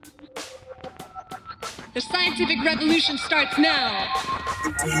The scientific revolution starts now. The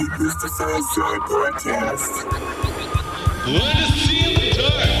is the Spacetime podcast. Let us see in the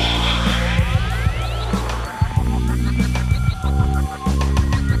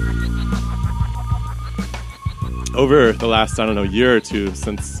dark. Over the last, year or two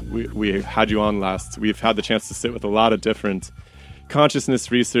since we had you on last, we've had the chance to sit with a lot of different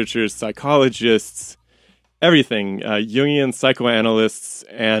consciousness researchers, psychologists, everything, Jungian psychoanalysts,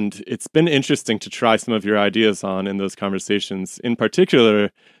 and it's been interesting to try some of your ideas on in those conversations. In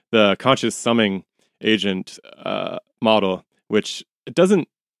particular, the conscious summing agent model, which doesn't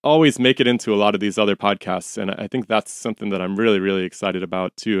always make it into a lot of these other podcasts, and I think that's something that I'm really, really excited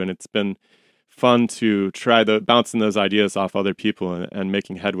about too, and it's been fun to try bouncing those ideas off other people and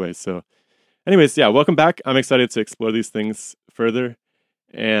making headway. So anyways, welcome back. I'm excited to explore these things further,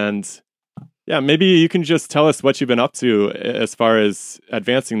 and maybe you can just tell us what you've been up to as far as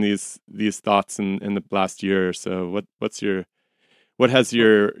advancing these thoughts in the last year or so. What has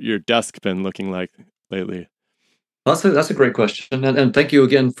your desk been looking like lately? That's a great question, and thank you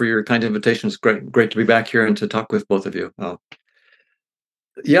again for your kind invitation. It's great to be back here and to talk with both of you.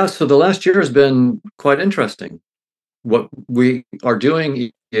 So the last year has been quite interesting. What we are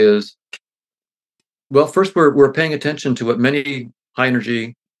doing is, well, first we're paying attention to what many high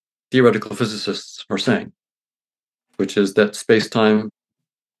energy theoretical physicists are saying, which is that space-time,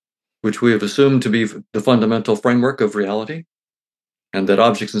 which we have assumed to be the fundamental framework of reality, and that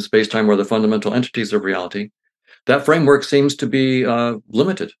objects in space-time are the fundamental entities of reality, that framework seems to be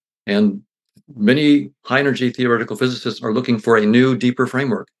limited. And many high-energy theoretical physicists are looking for a new, deeper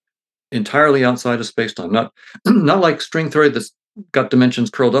framework, entirely outside of space-time. Not like string theory that's got dimensions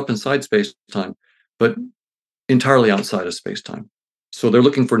curled up inside space-time, but entirely outside of space-time. So they're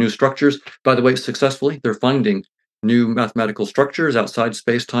looking for new structures. By the way, successfully, they're finding new mathematical structures outside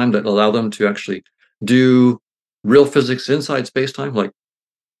space-time that allow them to actually do real physics inside space-time, like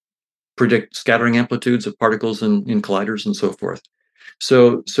predict scattering amplitudes of particles in colliders and so forth.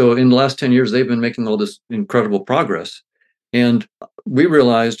 So in the last 10 years, they've been making all this incredible progress. And we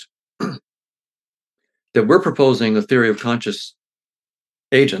realized that we're proposing a theory of conscious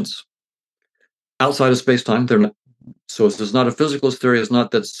agents outside of space-time. They're not. So this is not a physicalist theory. It's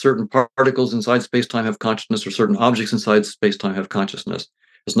not that certain particles inside space-time have consciousness or certain objects inside space-time have consciousness.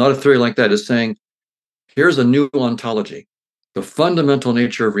 It's not a theory like that. It's saying, here's a new ontology. The fundamental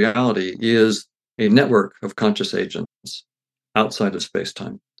nature of reality is a network of conscious agents outside of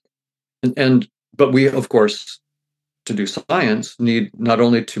space-time. But we, of course, to do science, need not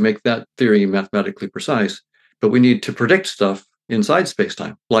only to make that theory mathematically precise, but we need to predict stuff inside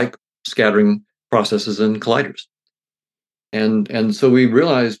space-time, like scattering processes and colliders. And so we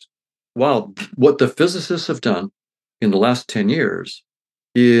realized, wow, what the physicists have done in the last 10 years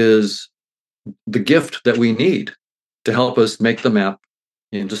is the gift that we need to help us make the map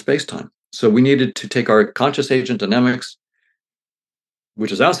into space-time. So we needed to take our conscious agent dynamics,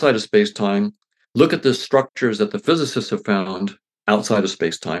 which is outside of space-time, look at the structures that the physicists have found outside of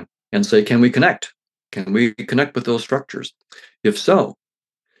space-time, and say, can we connect? Can we connect with those structures? If so,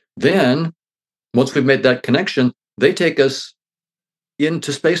 then once we've made that connection, they take us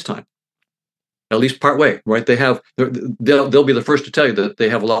into space-time, at least part way, right? They'll be the first to tell you that they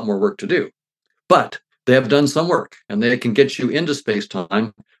have a lot more work to do, but they have done some work, and they can get you into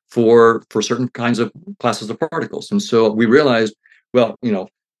space-time for certain kinds of classes of particles. And so we realized, well,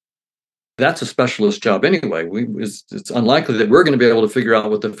 that's a specialist job anyway. It's unlikely that we're going to be able to figure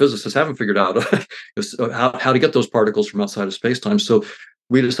out what the physicists haven't figured out, how to get those particles from outside of space-time. So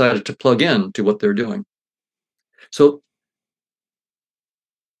we decided to plug in to what they're doing. So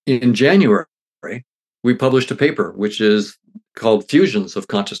in January, we published a paper, which is called Fusions of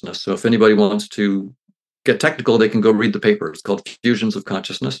Consciousness. So if anybody wants to get technical, they can go read the paper. It's called Fusions of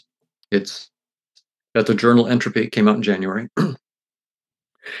Consciousness. It's at the journal Entropy, came out in January.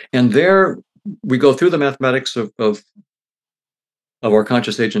 And there we go through the mathematics of our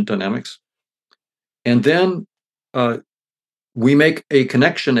conscious agent dynamics. And then we make a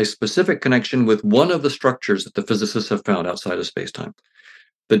connection, a specific connection with one of the structures that the physicists have found outside of space-time.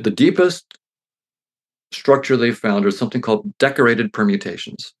 The deepest structure they found is something called decorated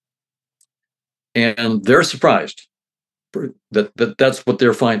permutations. And they're surprised that that's what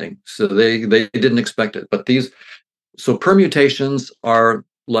they're finding. So they didn't expect it. But so permutations are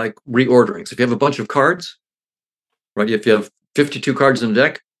like reorderings. If you have a bunch of cards, right? If you have 52 cards in a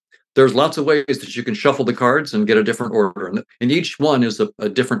deck, there's lots of ways that you can shuffle the cards and get a different order. And each one is a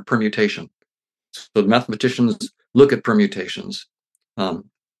different permutation. So the mathematicians look at permutations.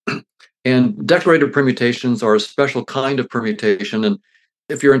 And decorated permutations are a special kind of permutation.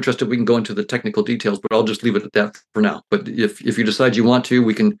 if you're interested, we can go into the technical details, but I'll just leave it at that for now. But if you decide you want to,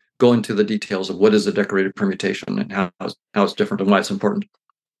 we can go into the details of what is a decorated permutation and how it's different and why it's important.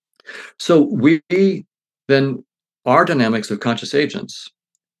 So then our dynamics of conscious agents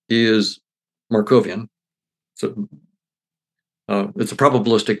is Markovian. So it's a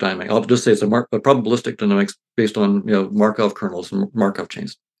probabilistic dynamic. I'll just say it's a probabilistic dynamics based on Markov kernels and Markov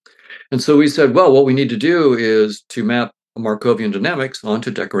chains. And so we said, well, what we need to do is to map Markovian dynamics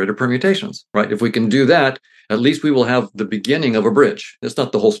onto decorated permutations, right? If we can do that, at least we will have the beginning of a bridge. It's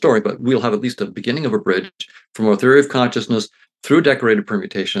not the whole story, but we'll have at least a beginning of a bridge from our theory of consciousness through decorated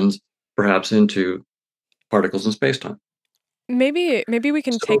permutations, perhaps into particles in spacetime. Maybe we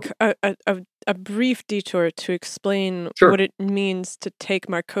can take a brief detour to explain Sure. what it means to take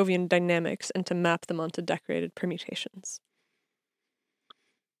Markovian dynamics and to map them onto decorated permutations.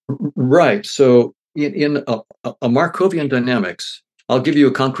 Right. So in a Markovian dynamics, I'll give you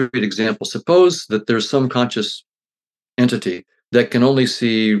a concrete example. Suppose that there's some conscious entity that can only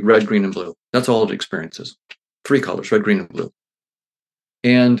see red, green, and blue. That's all it experiences. 3 colors, red, green, and blue.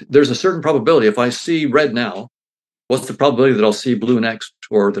 And there's a certain probability. If I see red now, what's the probability that I'll see blue next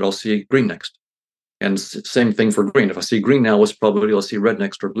or that I'll see green next? And same thing for green. If I see green now, what's the probability I'll see red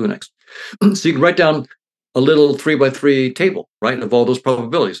next or blue next? So you can write down a little 3x3 table, right, of all those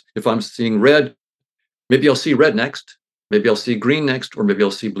probabilities. If I'm seeing red, maybe I'll see red next, maybe I'll see green next, or maybe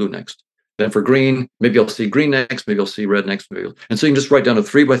I'll see blue next. Then for green, maybe I'll see green next, maybe I'll see red next. And so you can just write down a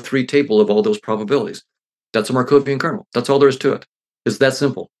 3x3 table of all those probabilities. That's a Markovian kernel. That's all there is to it. It's that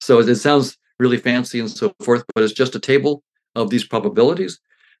simple. So it sounds really fancy and so forth, but it's just a table of these probabilities.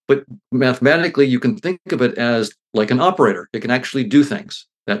 But mathematically, you can think of it as like an operator. It can actually do things.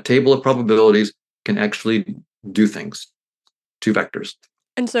 That table of probabilities can actually do things to vectors.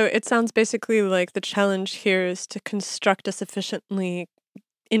 And so it sounds basically like the challenge here is to construct a sufficiently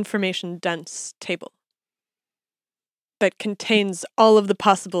information-dense table that contains all of the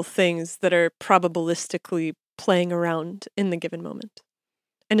possible things that are probabilistically playing around in the given moment.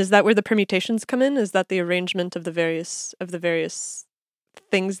 And is that where the permutations come in? Is that the arrangement of the various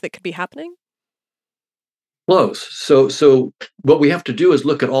things that could be happening? Close. So what we have to do is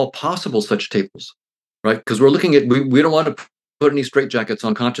look at all possible such tables, right? Because we're looking at, we don't want to put any straitjackets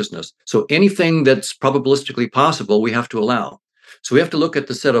on consciousness. So anything that's probabilistically possible, we have to allow. So we have to look at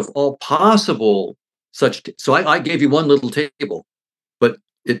the set of all possible such. So I gave you one little table, but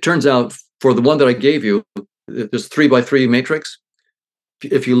it turns out for the one that I gave you, this 3x3 matrix,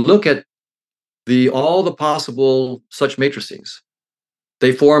 if you look at all the possible such matrices,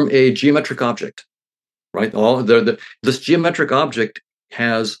 they form a geometric object, right? This geometric object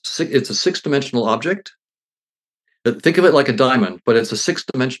it's a 6-dimensional object. Think of it like a diamond, but it's a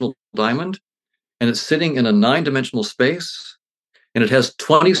 6-dimensional diamond, and it's sitting in a 9-dimensional space, and it has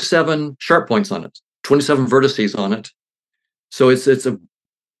 27 sharp points on it, 27 vertices on it. So it's a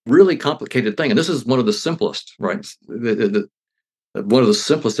really complicated thing, and this is one of the simplest, right? One of the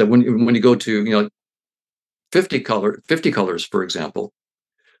simplest that when you go to 50 colors, for example,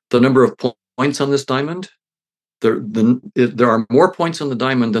 the number of points on this diamond, there are more points on the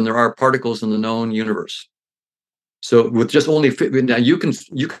diamond than there are particles in the known universe. So with just only now you can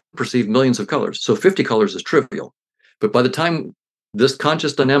perceive millions of colors. So 50 colors is trivial, but by the time this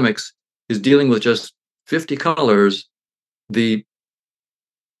conscious dynamics is dealing with just 50 colors, the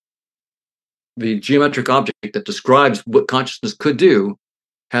geometric object that describes what consciousness could do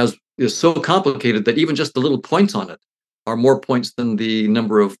is so complicated that even just the little points on it are more points than the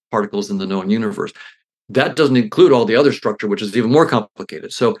number of particles in the known universe. That doesn't include all the other structure, which is even more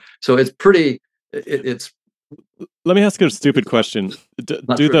complicated. So it's pretty. It's. Let me ask you a stupid question. Do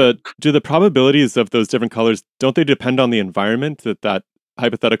the probabilities of those different colors, don't they depend on the environment that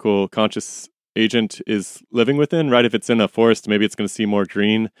hypothetical conscious agent is living within, right? If it's in a forest, maybe it's going to see more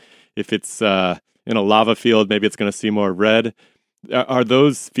green. If it's in a lava field, maybe it's going to see more red. Are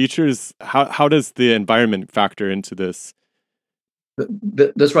those features, how does the environment factor into this?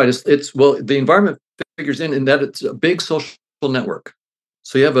 That's right. The environment figures in that it's a big social network.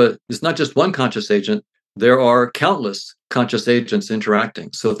 So it's not just one conscious agent. There are countless conscious agents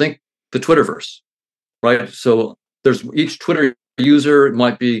interacting. So think the Twitterverse, right? So there's each Twitter user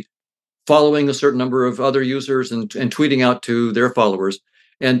might be following a certain number of other users and tweeting out to their followers.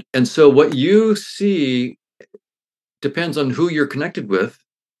 And so what you see depends on who you're connected with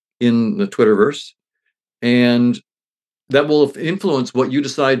in the Twitterverse, and that will influence what you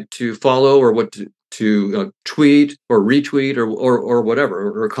decide to follow or what to tweet or retweet or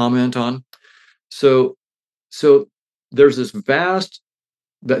whatever or comment on. So there's this vast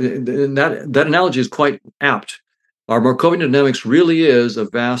that analogy is quite apt. Our Markovian dynamics really is a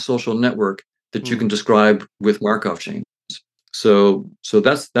vast social network that you can describe with Markov chains. So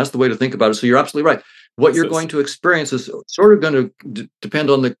that's the way to think about it. So you're absolutely right. What you're going to experience is sort of going to depend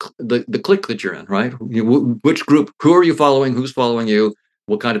on the clique that you're in, right? Which group, who are you following, who's following you,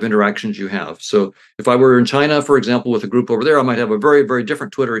 what kind of interactions you have. So if I were in China, for example, with a group over there, I might have a very, very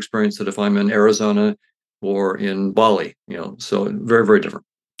different Twitter experience than if I'm in Arizona or in Bali, so very, very different.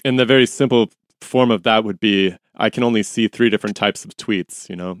 And the very simple form of that would be, I can only see 3 different types of tweets,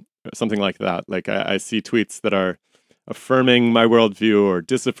 something like that. Like I see tweets that are affirming my worldview or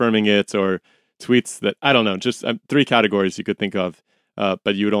disaffirming it, or tweets that, I don't know, just 3 categories you could think of,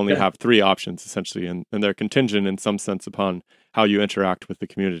 but you would only have 3 options essentially, and they're contingent in some sense upon how you interact with the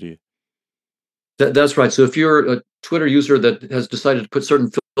community. That's right. So if you're a Twitter user that has decided to put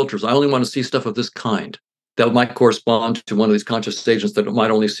certain filters, I only want to see stuff of this kind, that might correspond to one of these conscious agents that might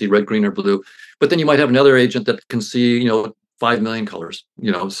only see red, green, or blue. But then you might have another agent that can see, 5 million colors.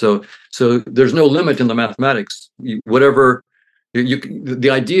 So there's no limit in the mathematics. The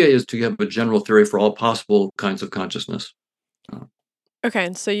idea is to have a general theory for all possible kinds of consciousness. Okay,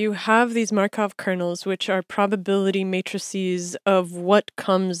 and so you have these Markov kernels, which are probability matrices of what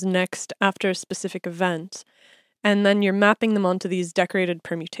comes next after a specific event, and then you're mapping them onto these decorated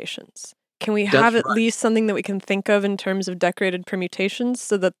permutations. Can we have at least something that we can think of in terms of decorated permutations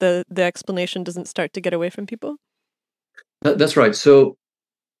so that the explanation doesn't start to get away from people? That's right. So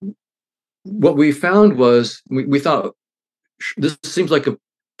what we found was, we thought, this seems like a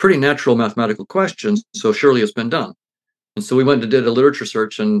pretty natural mathematical question, so surely it's been done. And so we went and did a literature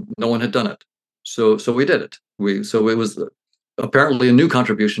search, and no one had done it. So we did it. So it was apparently a new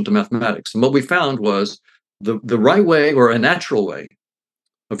contribution to mathematics. And what we found was the right way, or a natural way,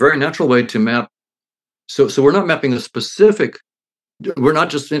 a very natural way to map. So we're not mapping a specific. We're not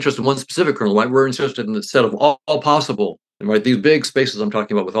just interested in one specific kernel, right? We're interested in the set of all possible, right? These big spaces I'm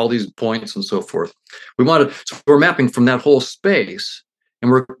talking about with all these points and so forth. So we're mapping from that whole space.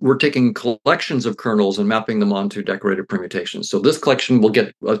 And we're taking collections of kernels and mapping them onto decorated permutations. So this collection will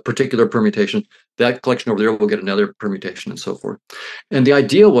get a particular permutation. That collection over there will get another permutation, and so forth. And the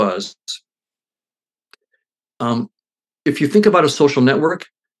idea was, if you think about a social network,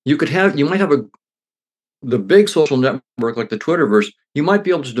 you might have the big social network like the Twitterverse. You might be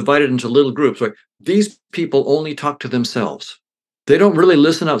able to divide it into little groups. Right? These people only talk to themselves. They don't really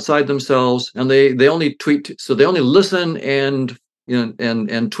listen outside themselves, and they only tweet. So they only listen and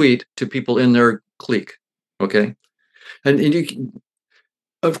tweet to people in their clique, okay? And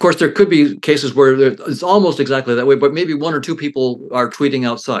of course, there could be cases where it's almost exactly that way, but maybe 1 or 2 people are tweeting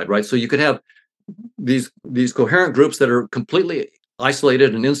outside, right? So you could have these coherent groups that are completely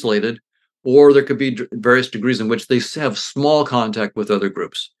isolated and insulated, or there could be various degrees in which they have small contact with other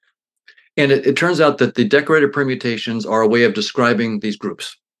groups. And it turns out that the decorated permutations are a way of describing these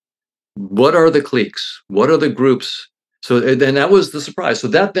groups. What are the cliques? What are the groups? So, and that was the surprise. So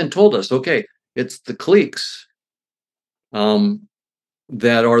that then told us, okay, it's the cliques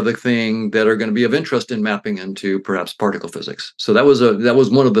that are the thing that are going to be of interest in mapping into perhaps particle physics. So that was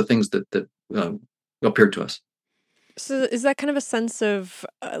one of the things that appeared to us. So is that kind of a sense of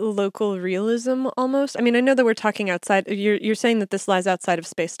local realism almost? I mean, I know that we're talking outside. You're saying that this lies outside of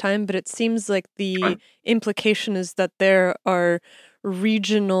space-time, but it seems like the implication is that there are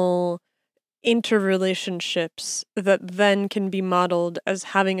regional interrelationships that then can be modeled as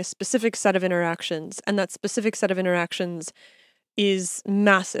having a specific set of interactions, and that specific set of interactions is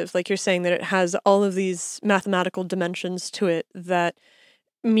massive. Like you're saying that it has all of these mathematical dimensions to it that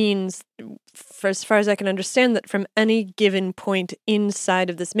means, for as far as I can understand, that from any given point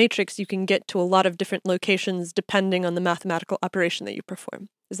inside of this matrix, you can get to a lot of different locations depending on the mathematical operation that you perform.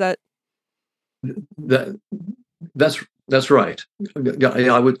 Is that? That's right.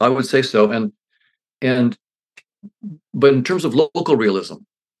 Yeah, I would say so. But in terms of local realism,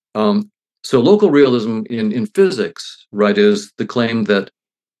 so local realism in physics, right, is the claim that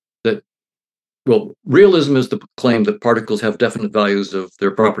realism is the claim that particles have definite values of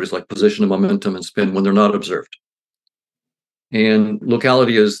their properties like position and momentum and spin when they're not observed. And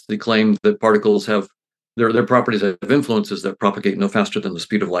locality is the claim that particles have their properties have influences that propagate no faster than the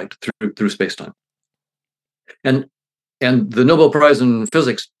speed of light through space-time. And the Nobel Prize in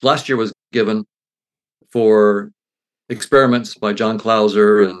Physics last year was given for experiments by John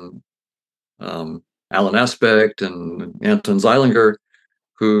Clauser and Alan Aspect and Anton Zeilinger,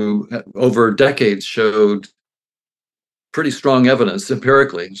 who over decades showed pretty strong evidence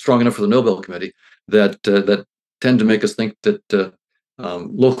empirically, strong enough for the Nobel Committee, that tend to make us think that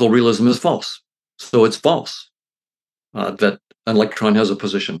local realism is false. So it's false. that an electron has a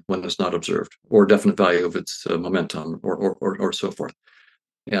position when it's not observed, or definite value of its momentum, or so forth.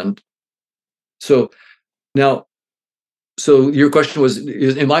 And so now, so your question was,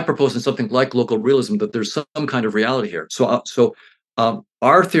 am I proposing something like local realism, that there's some kind of reality here? So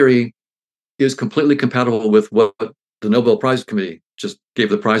our theory is completely compatible with what the Nobel Prize Committee just gave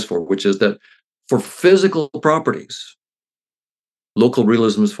the prize for, which is that for physical properties, local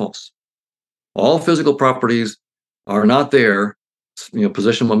realism is false. All physical properties are not there,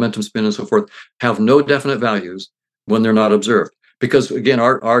 position, momentum, spin, and so forth, have no definite values when they're not observed. Because again,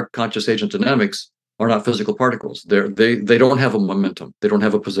 our conscious agent dynamics are not physical particles. They don't have a momentum, they don't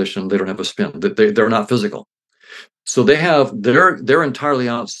have a position, they don't have a spin. They're not physical. So they're entirely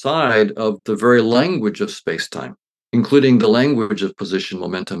outside of the very language of space-time, including the language of position,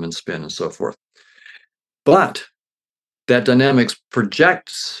 momentum, and spin, and so forth. But that dynamics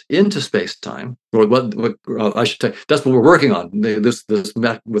projects into space-time, or what I should say, that's what we're working on. This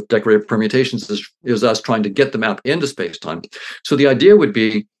map with decorative permutations is us trying to get the map into space-time. So the idea would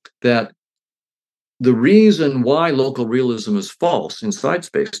be that the reason why local realism is false inside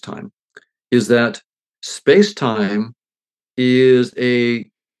space-time is that space-time is a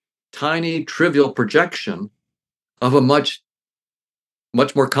tiny, trivial projection of a much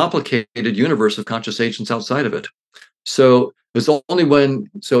more complicated universe of conscious agents outside of it. So it's only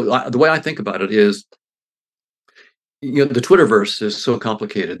the way I think about it is, the Twitterverse is so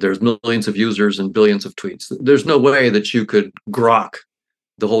complicated. There's millions of users and billions of tweets. There's no way that you could grok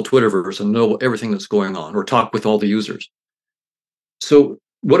the whole Twitterverse and know everything that's going on, or talk with all the users. So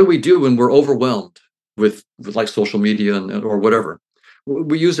what do we do when we're overwhelmed with like social media or whatever?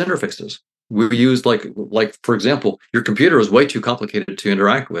 We use interfaces. We use like for example, your computer is way too complicated to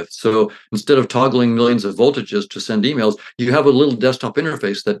interact with. So instead of toggling millions of voltages to send emails, you have a little desktop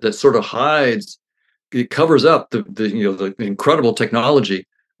interface that sort of hides, it covers up the incredible technology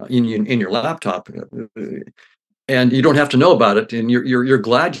in your laptop, and you don't have to know about it. And you're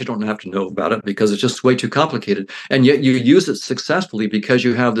glad you don't have to know about it, because it's just way too complicated. And yet you use it successfully because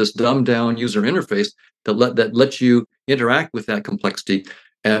you have this dumbed down user interface that lets you interact with that complexity,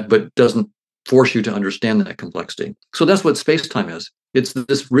 but doesn't force you to understand that complexity. So that's what space-time is. It's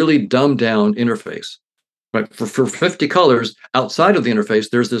this really dumbed down interface. Right? For 50 colors outside of the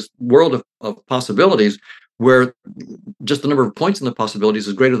interface, there's this world of possibilities where just the number of points in the possibilities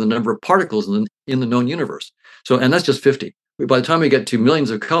is greater than the number of particles in the known universe. So, and that's just 50. By the time we get to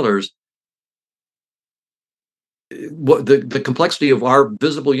millions of colors, what the complexity of our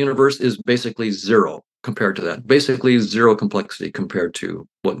visible universe is basically zero compared to that. Basically zero complexity compared to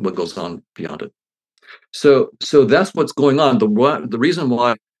what goes on beyond it. So that's what's going on. The reason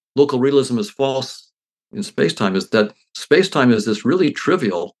why local realism is false in space-time is that space-time is this really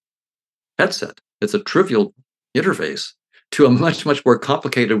trivial headset. It's a trivial interface to a much more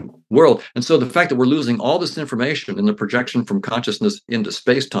complicated world. And so the fact that we're losing all this information in the projection from consciousness into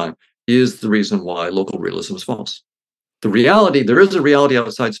space-time is the reason why local realism is false. There is a reality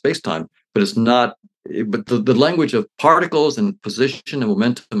outside space-time, but it's not. But the language of particles and position and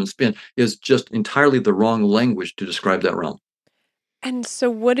momentum and spin is just entirely the wrong language to describe that realm. And so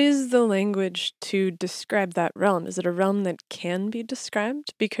what is the language to describe that realm? Is it a realm that can be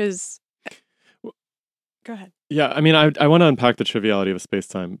described? Because... Go ahead. Yeah, I mean, I want to unpack the triviality of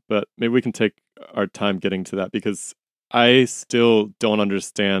space-time, but maybe we can take our time getting to that, because I still don't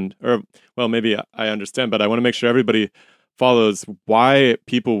understand, or, well, maybe I understand, but I want to make sure everybody follows why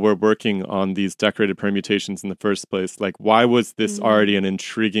people were working on these decorated permutations in the first place. Like, why was this already an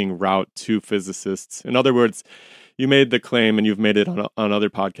intriguing route to physicists? In other words, you made the claim, and you've made it on other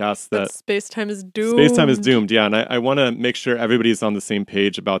podcasts, that space-time is doomed. Space-time is doomed, yeah. And I want to make sure everybody's on the same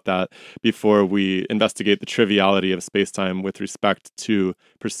page about that before we investigate the triviality of space-time with respect to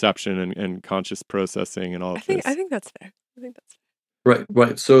perception and conscious processing and all of this. I think that's fair.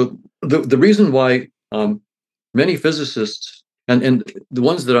 Right. So the reason why many physicists, and the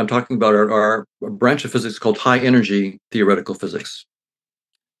ones that I'm talking about are a branch of physics called high energy theoretical physics.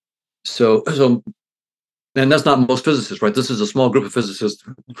 So and that's not most physicists, right? This is a small group of physicists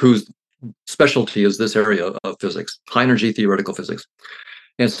whose specialty is this area of physics, high energy theoretical physics.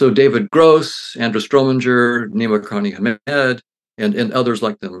 And so David Gross, Andrew Strominger, Nima Karni Hamed, and others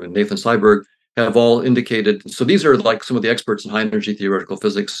like them, and Nathan Seiberg, have all indicated. So these are like some of the experts in high energy theoretical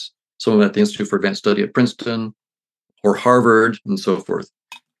physics, some of them at the Institute for Advanced Study at Princeton or Harvard and so forth.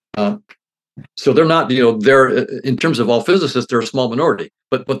 So they're not, they're, in terms of all physicists, they're a small minority,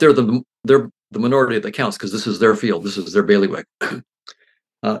 but they're the minority that counts, because this is their field, this is their bailiwick.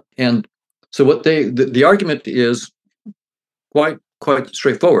 And so what the argument is quite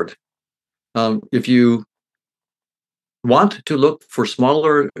straightforward. If you want to look for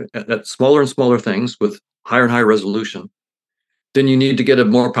smaller and smaller things with higher and higher resolution, then you need to get a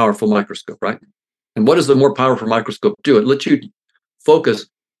more powerful microscope, right? And what does the more powerful microscope do? It lets you focus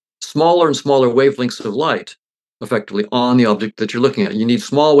smaller and smaller wavelengths of light effectively on the object that you're looking at. You need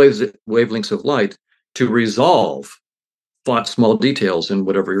small wavelengths of light to resolve small details in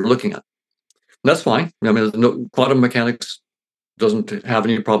whatever you're looking at. And that's fine. I mean, quantum mechanics doesn't have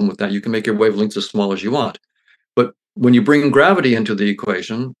any problem with that. You can make your wavelengths as small as you want. But when you bring gravity into the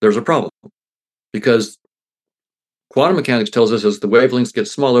equation, there's a problem, because quantum mechanics tells us as the wavelengths get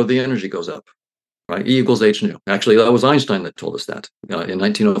smaller, the energy goes up, right? E equals h nu. Actually, that was Einstein that told us that in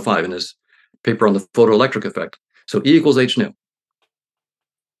 1905 in his paper on the photoelectric effect. So E equals h nu.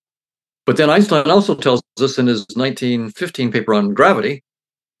 But then Einstein also tells us in his 1915 paper on gravity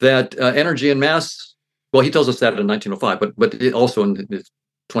that energy and mass, well, he tells us that in 1905, but also in his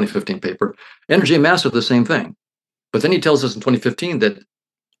 2015 paper, energy and mass are the same thing. But then he tells us in 2015 that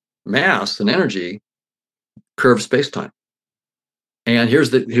mass and energy curve spacetime. And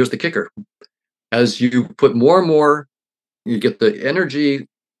here's the kicker. As you put more and more, you get the energy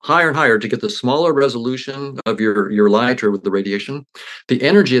higher and higher to get the smaller resolution of your light or with the radiation. The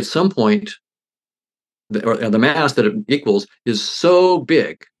energy at some point, or the mass that it equals, is so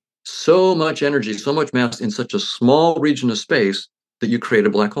big, so much energy, so much mass in such a small region of space that you create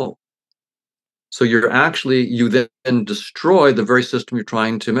a black hole. So you then destroy the very system you're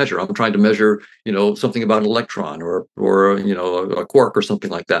trying to measure. I'm trying to measure, something about an electron or a quark or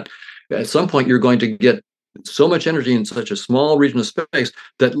something like that. At some point, you're going to get so much energy in such a small region of space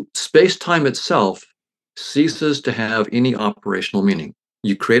that space-time itself ceases to have any operational meaning.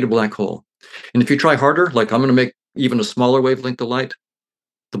 You create a black hole. And if you try harder, like I'm going to make even a smaller wavelength of light,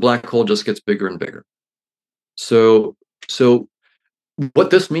 the black hole just gets bigger and bigger. So what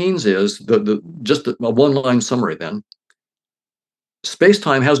this means is just a one-line summary then.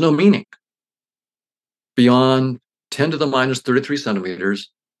 Space-time has no meaning beyond 10 to the minus 33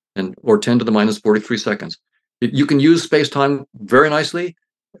 centimeters or 10 to the minus 43 seconds. You can use space-time very nicely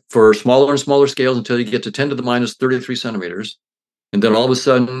for smaller and smaller scales until you get to 10 to the minus 33 centimeters. And then all of a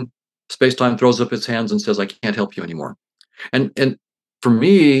sudden, space-time throws up its hands and says, I can't help you anymore. And for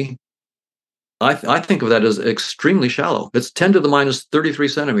me, I think of that as extremely shallow. It's 10 to the minus 33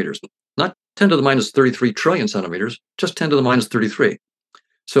 centimeters, not 10 to the minus 33 trillion centimeters, just 10 to the minus 33.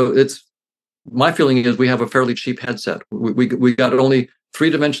 So my feeling is we have a fairly cheap headset. We got only 3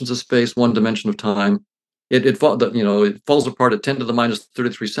 dimensions of space, 1 dimension of time. It falls apart at 10 to the minus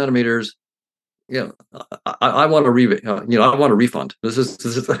 33 centimeters. I want a refund. This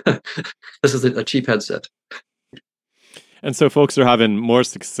is a cheap headset. And so folks are having more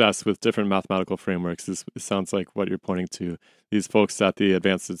success with different mathematical frameworks. It sounds like what you're pointing to, these folks at the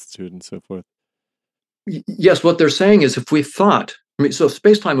Advanced Institute and so forth. Yes, what they're saying is if we thought, so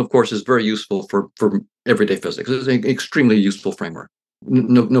space-time, of course, is very useful for everyday physics. It's an extremely useful framework.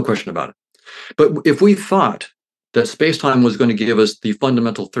 No question about it. But if we thought that space-time was going to give us the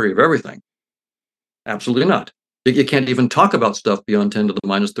fundamental theory of everything, absolutely not. It can't even talk about stuff beyond 10 to the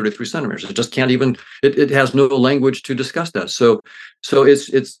minus 33 centimeters. It just can't even, it has no language to discuss that. So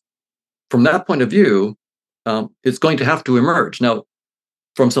it's from that point of view, it's going to have to emerge now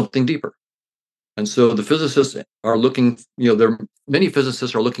from something deeper. And so the physicists are looking, many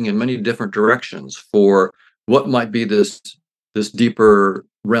physicists are looking in many different directions for what might be this deeper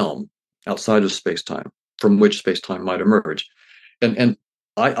realm outside of space-time, from which space-time might emerge. And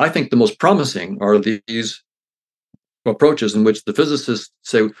I think the most promising are these approaches in which the physicists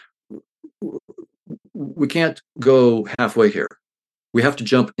say, we can't go halfway here. We have to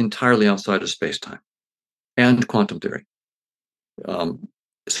jump entirely outside of space-time and quantum theory.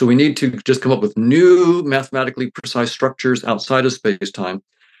 So we need to just come up with new mathematically precise structures outside of space-time,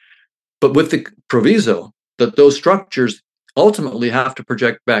 but with the proviso that those structures ultimately have to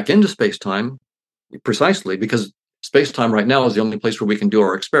project back into space-time precisely because space-time right now is the only place where we can do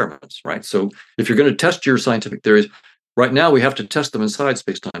our experiments, right? So if you're going to test your scientific theories, right now we have to test them inside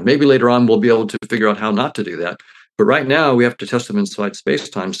space-time. Maybe later on we'll be able to figure out how not to do that. But right now we have to test them inside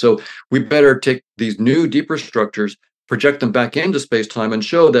space-time. So we better take these new, deeper structures, project them back into space-time, and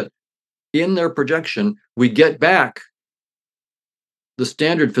show that in their projection, we get back the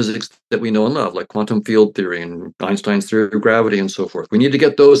standard physics that we know and love, like quantum field theory and Einstein's theory of gravity and so forth. We need to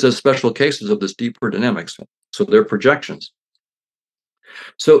get those as special cases of this deeper dynamics. So they're projections.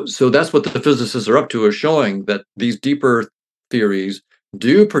 So that's what the physicists are up to, is showing that these deeper theories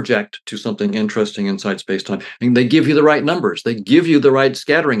do project to something interesting inside space-time. And they give you the right numbers. They give you the right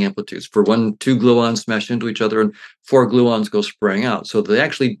scattering amplitudes for when 2 gluons smash into each other and 4 gluons go spraying out. So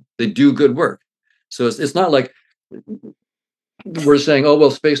they do good work. So it's not like we're saying, oh,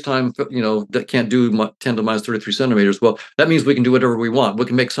 well, space-time, that can't do 10 to the minus 33 centimeters. Well, that means we can do whatever we want. We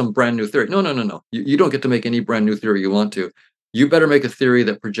can make some brand new theory. No. You don't get to make any brand new theory you want to. You better make a theory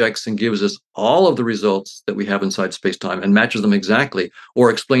that projects and gives us all of the results that we have inside space-time and matches them exactly, or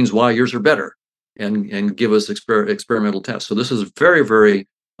explains why yours are better, and give us experimental tests. So this is very, very,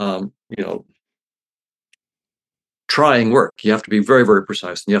 trying work. You have to be very, very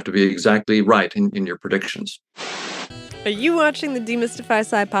precise, and you have to be exactly right in your predictions. Are you watching the Demystify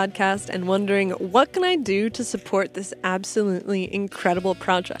Sci podcast and wondering, what can I do to support this absolutely incredible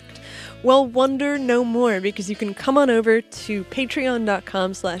project? Well, wonder no more, because you can come on over to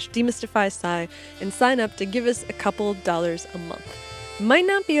patreon.com/demystifysci and sign up to give us a couple dollars a month. Might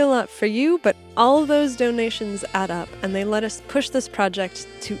not be a lot for you, but all those donations add up, and they let us push this project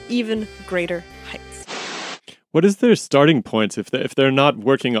to even greater heights. What is their starting point if they're not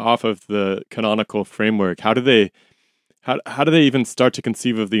working off of the canonical framework? How do they even start to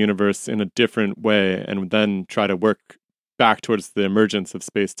conceive of the universe in a different way and then try to work back towards the emergence of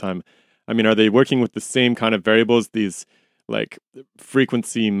space-time? I mean, are they working with the same kind of variables, these like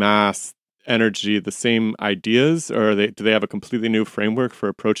frequency, mass, energy, the same ideas, or do they have a completely new framework for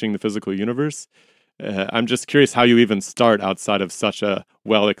approaching the physical universe? I'm just curious how you even start outside of such a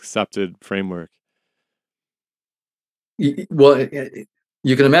well-accepted framework. Well,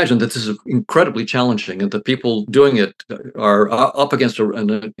 you can imagine that this is incredibly challenging, and the people doing it are up against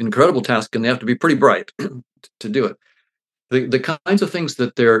an incredible task, and they have to be pretty bright to do it. The kinds of things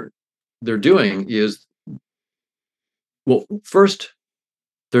that they're doing is, well, first,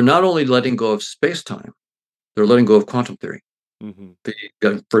 they're not only letting go of space-time, they're letting go of quantum theory. Mm-hmm.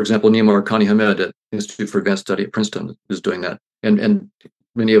 For example, Nima Hamed at Institute for Advanced Study at Princeton is doing that, and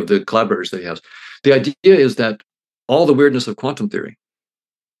many of the collaborators that he has. The idea is that all the weirdness of quantum theory,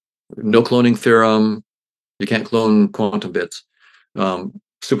 no cloning theorem, you can't clone quantum bits,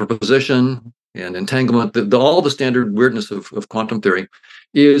 superposition and entanglement, all the standard weirdness of quantum theory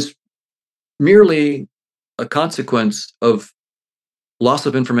is merely a consequence of loss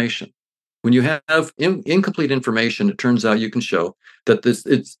of information. When you have incomplete information, it turns out you can show that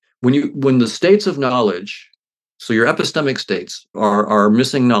when the states of knowledge, so your epistemic states are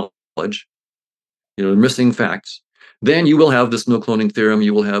missing knowledge, missing facts, then you will have this no cloning theorem,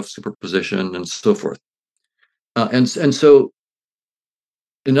 you will have superposition, and so forth. And so,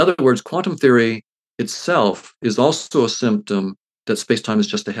 in other words, quantum theory itself is also a symptom that space-time is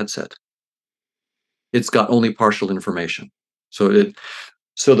just a headset. It's got only partial information. But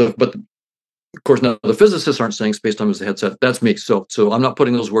of course, now the physicists aren't saying space-time is a headset. That's me. So I'm not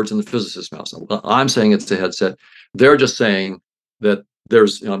putting those words in the physicist's mouth. I'm saying it's a headset. They're just saying that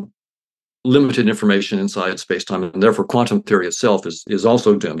there's limited information inside space-time, and therefore quantum theory itself is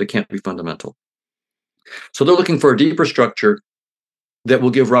also doomed. It can't be fundamental. So they're looking for a deeper structure that will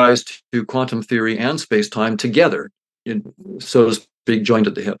give rise to quantum theory and space-time together, so to speak, joined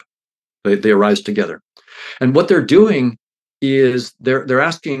at the hip. They arise together. And what they're doing is they're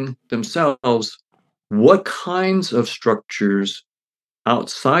asking themselves, what kinds of structures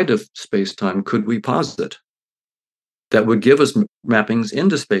outside of space-time could we posit that would give us mappings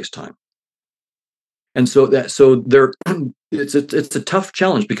into space-time? And so they're it's a tough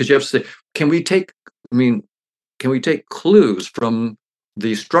challenge, because you have to say, can we take clues from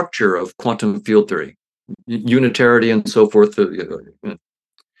the structure of quantum field theory, unitarity and so forth,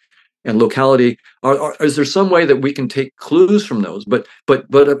 and locality? Is there some way that we can take clues from those? But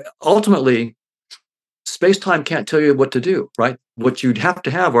ultimately, space-time can't tell you what to do, right? What you'd have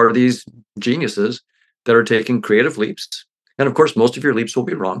to have are these geniuses that are taking creative leaps, and of course, most of your leaps will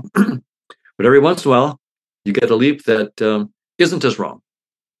be wrong. But every once in a while, you get a leap that isn't as wrong,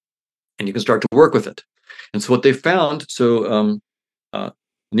 and you can start to work with it. And so what they found, Nima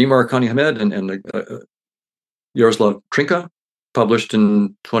Hamed and Jaroslav Trinka published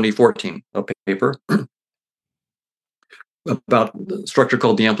in 2014 a paper about the structure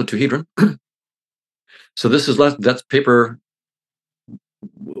called the amplituhedron. So that paper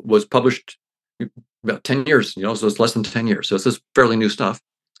was published about 10 years, so it's less than 10 years. So it's fairly new stuff.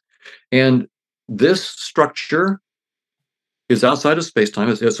 And this structure is outside of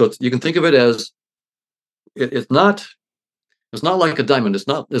space-time. So you can think of it as it's not like a diamond. It's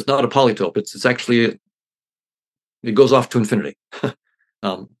not a polytope. It's actually, it goes off to infinity,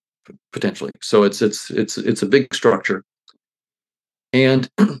 potentially. So it's a big structure, and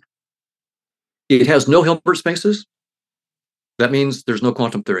it has no Hilbert spaces. That means there's no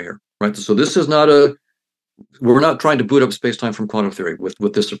quantum theory here, right? So this is not we're not trying to boot up space-time from quantum theory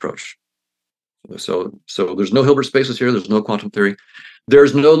with this approach. So there's no Hilbert spaces here. There's no quantum theory.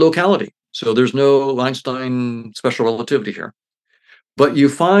 There's no locality. So there's no Einstein special relativity here. But you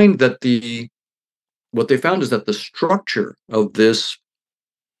find that what they found is that the structure of this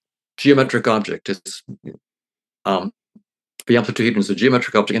geometric object is the amplitude is a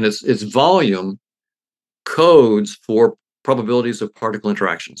geometric object, and its volume codes for probabilities of particle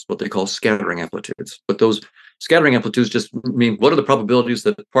interactions, what they call scattering amplitudes. But those scattering amplitudes just mean what are the probabilities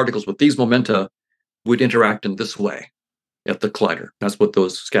that particles with these momenta would interact in this way at the collider. That's what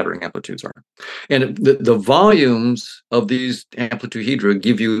those scattering amplitudes are. And the volumes of these amplituhedra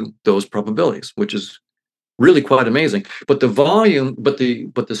give you those probabilities, which is really quite amazing. But the volume, but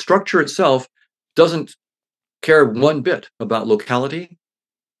the structure itself doesn't care one bit about locality,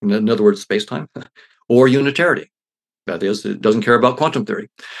 in other words, space-time, or unitarity. That is, it doesn't care about quantum theory.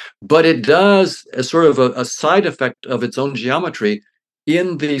 But it does, as sort of a side effect of its own geometry,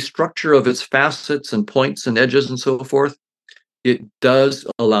 in the structure of its facets and points and edges and so forth, it does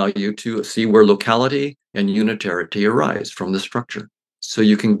allow you to see where locality and unitarity arise from the structure. So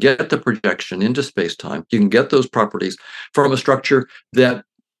you can get the projection into space-time. You can get those properties from a structure that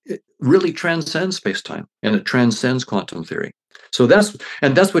really transcends space-time, and it transcends quantum theory. So that's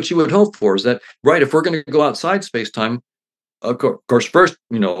what you would hope for, is that, right, if we're going to go outside space-time, of course, first,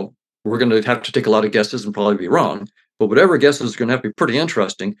 we're going to have to take a lot of guesses and probably be wrong, but whatever guesses are going to have to be pretty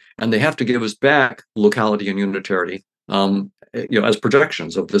interesting, and they have to give us back locality and unitarity, as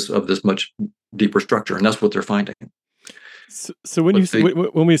projections of this much deeper structure, and that's what they're finding. So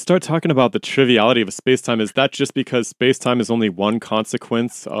when we start talking about the triviality of space-time, is that just because space-time is only one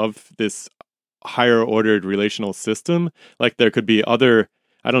consequence of this higher ordered relational system? Like there could be other,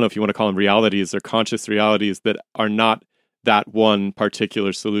 I don't know if you want to call them realities or conscious realities that are not that one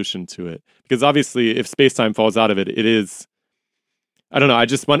particular solution to it. Because obviously if space-time falls out of it, it is, I don't know,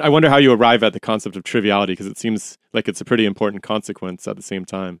 I wonder how you arrive at the concept of triviality, because it seems like it's a pretty important consequence at the same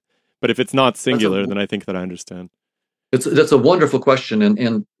time. But if it's not singular, then I think that I understand. That's a wonderful question,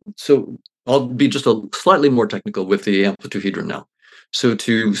 and so I'll be just a slightly more technical with the amplituhedron now. So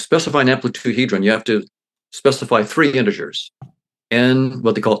to specify an amplituhedron, you have to specify three integers, n,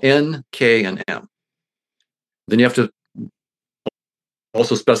 what they call n, k, and m. Then you have to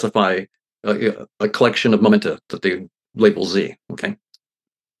also specify a collection of momenta that they label z. Okay.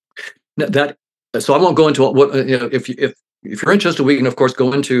 So I won't go into what if you're interested, we can, of course,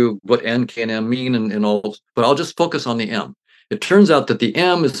 go into what n, k, and m mean and all, but I'll just focus on the m. It turns out that the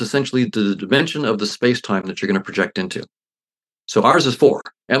m is essentially the dimension of the space-time that you're going to project into. So ours is 4,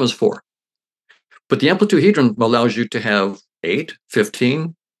 m is 4. But the amplituhedron allows you to have 8,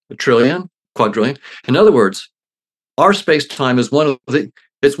 15, a trillion, quadrillion. In other words, our space-time is one of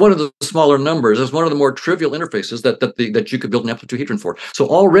the smaller numbers. It's one of the more trivial interfaces that you could build an amplituhedron for. So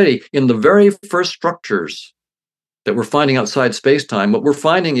already in the very first structures that we're finding outside space-time, what we're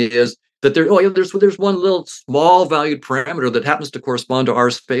finding is that there's one little small valued parameter that happens to correspond to our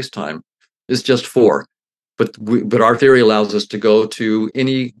space-time. It's just 4, but our theory allows us to go to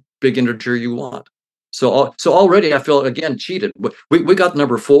any big integer you want. So already I feel again cheated. We got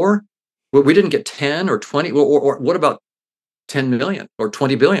number 4. We didn't get 10 or 20 or what about 10 million or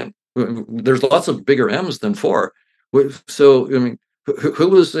 20 billion? There's lots of bigger m's than 4. So I mean, who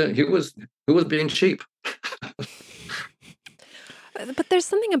was being cheap? But there's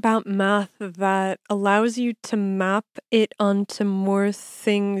something about math that allows you to map it onto more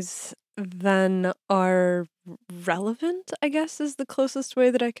things than are relevant, I guess is the closest way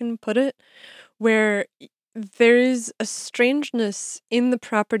that I can put it, where there is a strangeness in the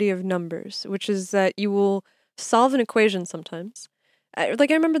property of numbers, which is that you will solve an equation sometimes. I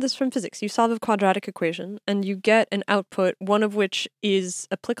remember this from physics. You solve a quadratic equation and you get an output, one of which is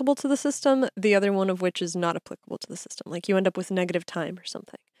applicable to the system, the other one of which is not applicable to the system. Like you end up with negative time or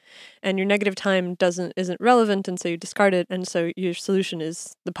something. And your negative time isn't relevant, and so you discard it, and so your solution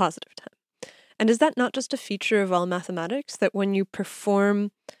is the positive time. And is that not just a feature of all mathematics, that when you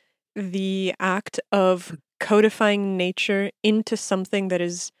perform the act of codifying nature into something that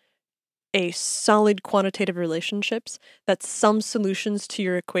is a solid quantitative relationships, that some solutions to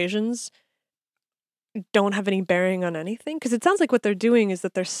your equations don't have any bearing on anything? Because it sounds like what they're doing is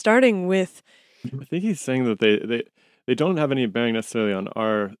that they're starting with... I think he's saying that they don't have any bearing necessarily on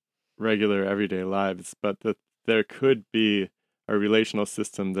our regular everyday lives, but that there could be a relational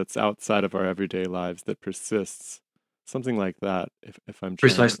system that's outside of our everyday lives that persists. Something like that, if I'm trying.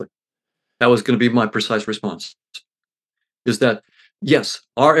 Precisely. That was going to be my precise response. Is that, yes,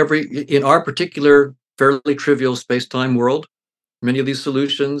 in our particular fairly trivial space-time world, many of these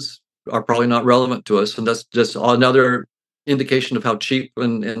solutions are probably not relevant to us, and that's just another indication of how cheap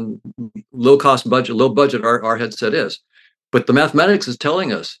and low budget our headset is. But the mathematics is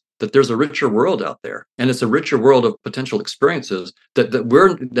telling us that there's a richer world out there, and it's a richer world of potential experiences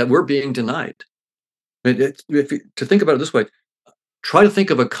that we're being denied. To think about it this way, try to think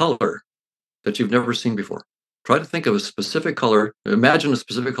of a color that you've never seen before. Try to think of a specific color. Imagine a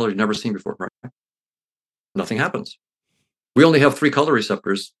specific color you've never seen before. Right? Nothing happens. We only have 3 color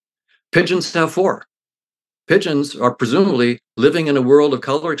receptors. Pigeons have 4. Pigeons are presumably living in a world of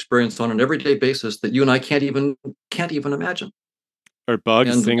color experience on an everyday basis that you and I can't even imagine. Or bugs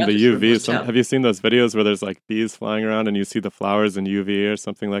And seeing the magically UV. must have. Have you seen those videos where there's like bees flying around and you see the flowers in UV or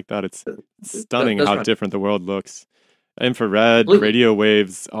something like that? It's stunning That's how right. different the world looks. Infrared, Completely. radio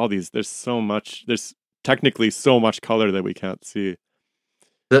waves, all these. There's technically so much color that we can't see.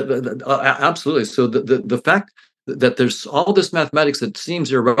 Absolutely. So the fact that there's all this mathematics that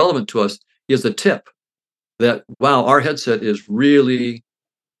seems irrelevant to us is a tip that, wow, our headset is really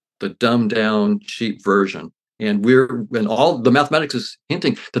the dumbed down, cheap version. And all the mathematics is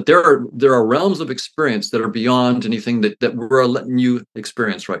hinting that there are realms of experience that are beyond anything that we're letting you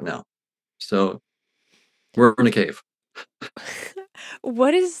experience right now. So we're in a cave.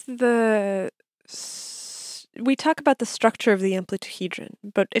 What is we talk about the structure of the amplituhedron,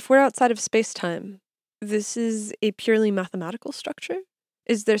 but if we're outside of space-time, this is a purely mathematical structure?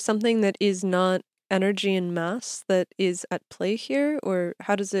 Is there something that is not energy and mass that is at play here, or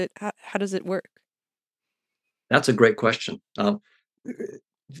how does it work? That's a great question.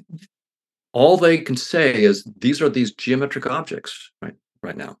 All they can say is these are these geometric objects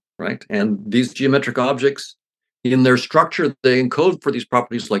right now, right? And these geometric objects, in their structure, they encode for these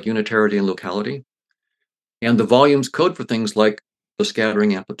properties like unitarity and locality. And the volumes code for things like the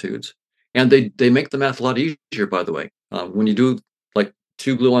scattering amplitudes. And they make the math a lot easier, by the way. When you do like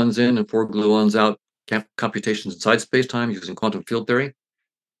 2 gluons in and 4 gluons out computations inside spacetime using quantum field theory,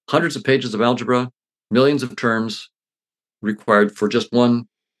 hundreds of pages of algebra, millions of terms required for just one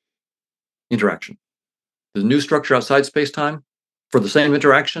interaction. The new structure outside spacetime, for the same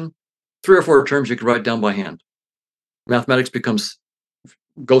interaction, 3 or 4 terms you could write down by hand. Mathematics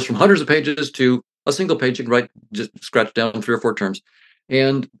goes from hundreds of pages to a single page you can just scratch down 3 or 4 terms.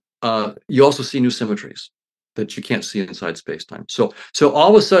 And you also see new symmetries that you can't see inside spacetime. So all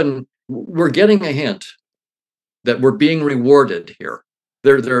of a sudden, we're getting a hint that we're being rewarded here.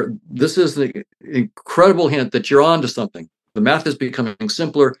 This is the incredible hint that you're onto something. The math is becoming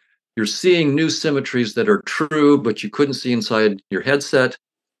simpler. You're seeing new symmetries that are true, but you couldn't see inside your headset.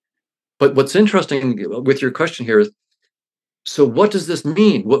 But what's interesting with your question here is, so what does this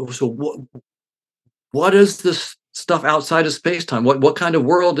mean? What is this stuff outside of space-time? What kind of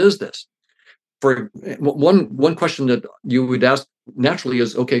world is this? For one question that you would ask naturally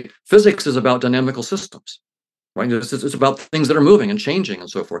is, okay, physics is about dynamical systems, right? It's about things that are moving and changing and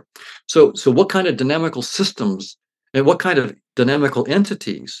so forth. So what kind of dynamical systems and what kind of dynamical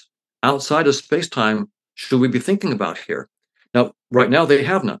entities outside of space-time should we be thinking about here? Now, right now they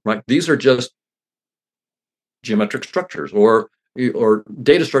have none, right? These are just geometric structures or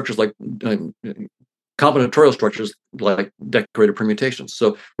data structures like combinatorial structures like decorated permutations.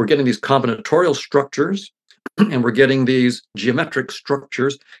 So we're getting these combinatorial structures and we're getting these geometric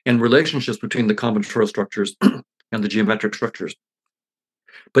structures and relationships between the combinatorial structures and the geometric structures.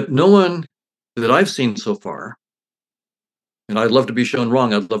 But no one that I've seen so far, and I'd love to be shown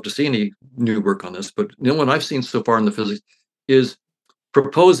wrong, I'd love to see any new work on this, but no one I've seen so far in the physics is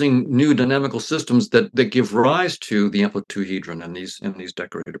proposing new dynamical systems that give rise to the amplituhedron and these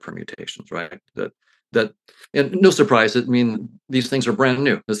decorated permutations, right? That and no surprise, I mean, these things are brand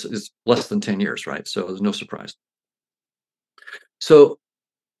new. This is less than 10 years, right? So there's no surprise. So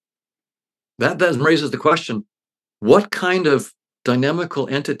that then raises the question, what kind of dynamical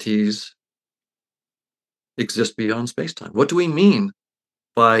entities exist beyond spacetime? What do we mean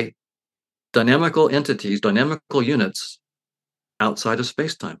by dynamical entities, dynamical units outside of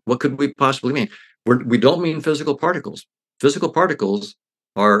spacetime? What could we possibly mean? We don't mean physical particles. Physical particles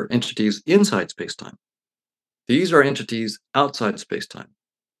are entities inside spacetime. These are entities outside spacetime.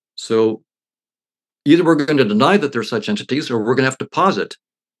 So either we're going to deny that there are such entities, or we're going to have to posit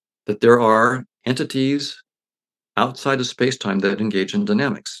that there are entities outside of spacetime that engage in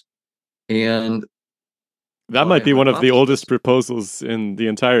dynamics. And that might be one of the oldest proposals in the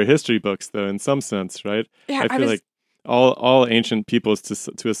entire history books, though, in some sense, right? Yeah, I feel like all ancient peoples,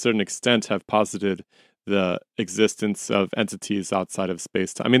 to a certain extent, have posited the existence of entities outside of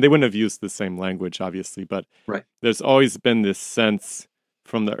space-time. I mean, they wouldn't have used the same language, obviously, but there's always been this sense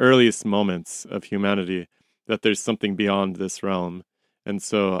from the earliest moments of humanity that there's something beyond this realm. And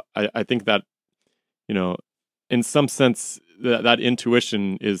so I think that, in some sense, that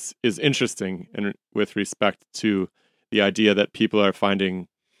intuition is interesting with respect to the idea that people are finding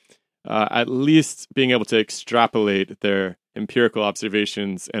at least being able to extrapolate their empirical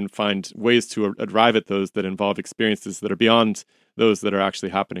observations and find ways to arrive at those that involve experiences that are beyond those that are actually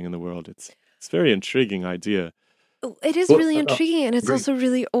happening in the world. It's a very intriguing idea. It is Well, really intriguing, and it's great. also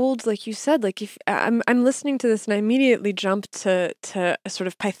really old, like you said. Like if I'm listening to this, and I immediately jump to a sort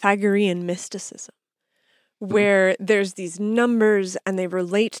of Pythagorean mysticism, where there's these numbers and they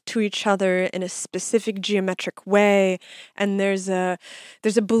relate to each other in a specific geometric way, and there's a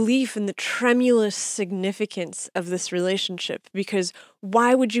belief in the tremulous significance of this relationship, because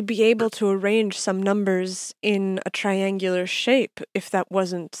why would you be able to arrange some numbers in a triangular shape if that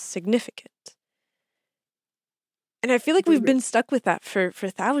wasn't significant? And I feel like we've been stuck with that for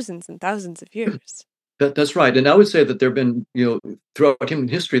thousands and thousands of years. That's right. And I would say that there have been, throughout human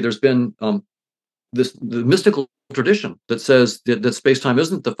history, there's been the mystical tradition that says that space-time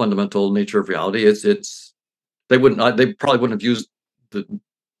isn't the fundamental nature of reality. They probably wouldn't have used the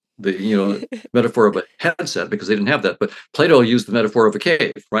metaphor of a headset because they didn't have that. But Plato used the metaphor of a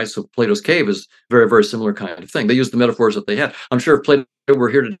cave, right? So Plato's cave is very, very similar kind of thing. They used the metaphors that they had. I'm sure if Plato were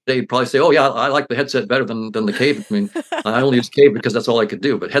here today, he'd probably say, "Oh yeah, I like the headset better than the cave. I mean, I only use cave because that's all I could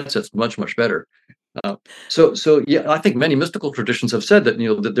do. But headset's much, much better." So yeah, I think many mystical traditions have said that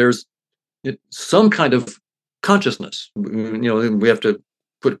that there's some kind of consciousness. We have to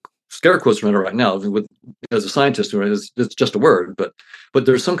put scare quotes around it right now. As a scientist, it's just a word, but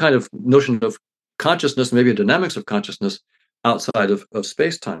there's some kind of notion of consciousness, maybe a dynamics of consciousness outside of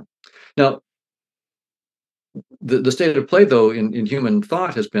space-time. Now, the state of play, though, in human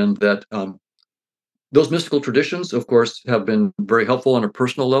thought has been that those mystical traditions, of course, have been very helpful on a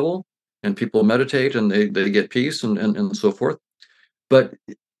personal level, and people meditate and they get peace and so forth. But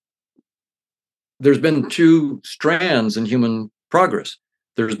there's been two strands in human progress.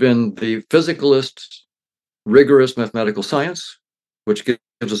 There's been the physicalist, rigorous mathematical science, which gives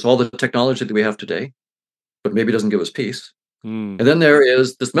us all the technology that we have today, but maybe doesn't give us peace. And then there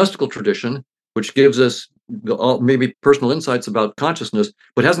is this mystical tradition, which gives us maybe personal insights about consciousness,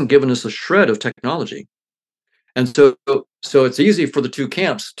 but hasn't given us a shred of technology. And so it's easy for the two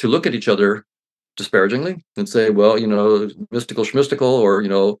camps to look at each other disparagingly and say, well, mystical schmystical, or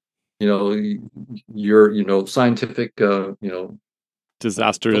your scientific,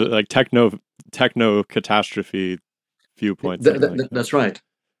 disaster, like techno catastrophe viewpoints. That's right.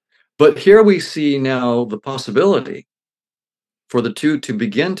 But here we see now the possibility for the two to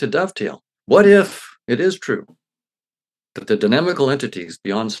begin to dovetail. What if it is true that the dynamical entities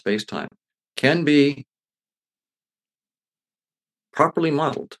beyond space-time can be properly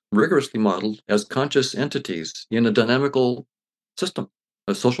modeled, rigorously modeled as conscious entities in a dynamical system,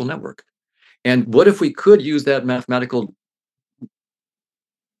 a social network? And what if we could use that mathematical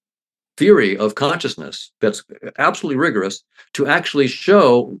theory of consciousness that's absolutely rigorous to actually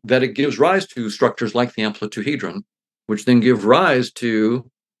show that it gives rise to structures like the amplituhedron, which then give rise to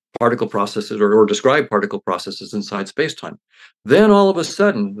particle processes or describe particle processes inside space-time? Then all of a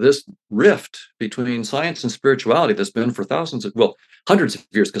sudden, this rift between science and spirituality that's been for hundreds of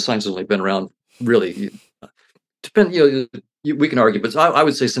years, because science has only been around really, we can argue, but I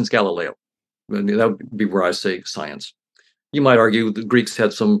would say since Galileo. That would be where I say science. You might argue the Greeks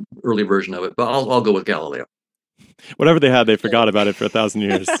had some early version of it, but I'll go with Galileo. Whatever they had, they forgot about it for 1,000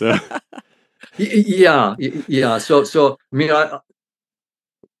 years. So. Yeah. So I mean, I'll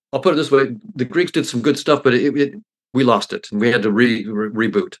put it this way: the Greeks did some good stuff, but we lost it, and we had to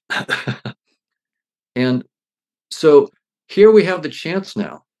reboot. And so here we have the chance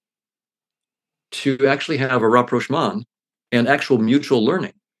now to actually have a rapprochement and actual mutual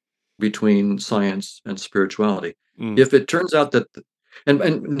learning between science and spirituality. If it turns out that,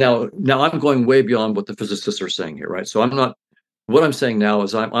 and now I'm going way beyond what the physicists are saying here, right? So what I'm saying now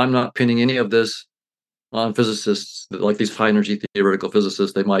is I'm not pinning any of this on physicists, like these high energy theoretical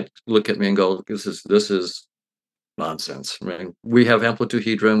physicists. They might look at me and go, this is nonsense. I mean, we have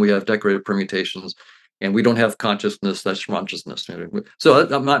amplituhedron, we have decorated permutations, and we don't have consciousness. That's consciousness. So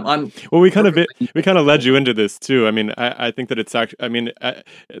I'm well, we kind of led you into this too. I mean, I think that it's actually, I mean,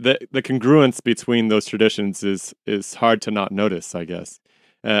 the congruence between those traditions is hard to not notice, I guess.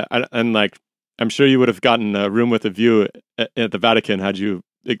 And like, I'm sure you would have gotten a room with a view at the Vatican had you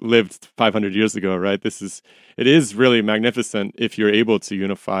lived 500 years ago, right? It is really magnificent if you're able to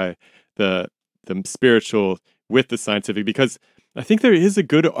unify the spiritual with the scientific, because I think there is a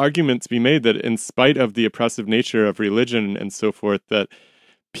good argument to be made that in spite of the oppressive nature of religion and so forth, that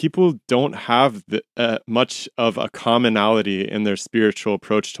people don't have much of a commonality in their spiritual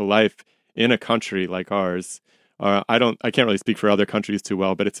approach to life in a country like ours. I can't really speak for other countries too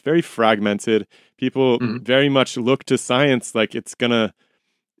well, but it's very fragmented. People very much look to science like it's gonna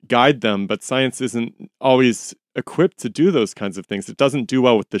guide them, but science isn't always equipped to do those kinds of things. It doesn't do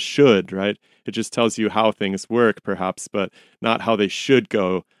well with the should, right? It just tells you how things work, perhaps, but not how they should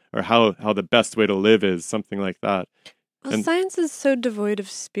go or how the best way to live is, something like that. Well, science is so devoid of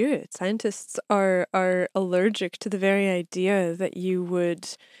spirit. Scientists are allergic to the very idea that you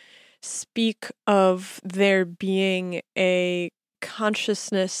would speak of there being a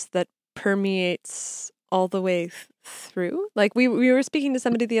consciousness that permeates all the way through. Like we were speaking to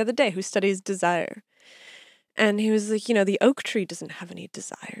somebody the other day who studies desire. And he was like, the oak tree doesn't have any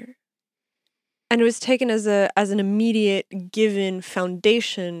desire. And it was taken as an immediate given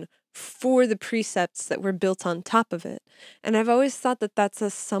foundation for the precepts that were built on top of it. And I've always thought that that's a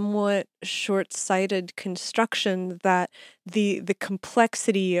somewhat short-sighted construction, that the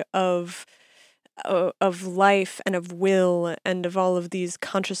complexity of life and of will and of all of these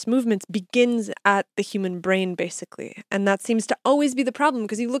conscious movements begins at the human brain, basically. And that seems to always be the problem,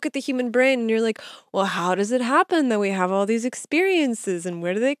 because you look at the human brain and you're like, well, how does it happen that we have all these experiences and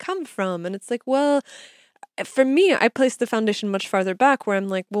where do they come from? And it's like, well, for me, I place the foundation much farther back, where I'm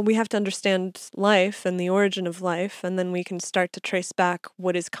like, well, we have to understand life and the origin of life, and then we can start to trace back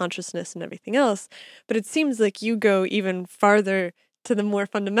what is consciousness and everything else. But it seems like you go even farther to the more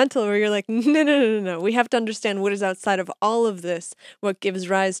fundamental, where you're like, no. We have to understand what is outside of all of this, what gives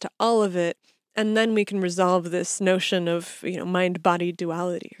rise to all of it, and then we can resolve this notion of mind-body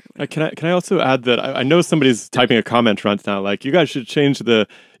duality. Can I also add that I know somebody's typing a comment right now, like, you guys need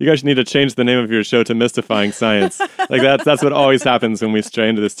to change the name of your show to Mystifying Science. Like that's what always happens when we stray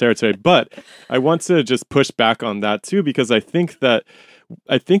into this territory. But I want to just push back on that too, because I think that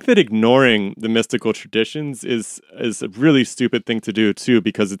ignoring the mystical traditions is a really stupid thing to do too,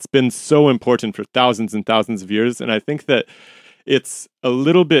 because it's been so important for thousands and thousands of years. And I think that it's a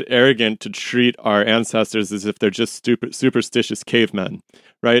little bit arrogant to treat our ancestors as if they're just superstitious cavemen,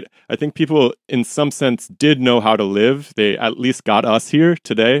 right? I think people, in some sense, did know how to live. They at least got us here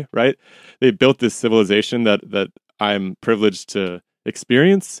today, right? They built this civilization that I'm privileged to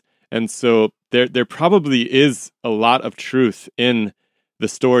experience. And so there probably is a lot of truth in the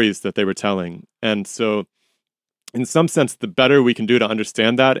stories that they were telling. And so in some sense, the better we can do to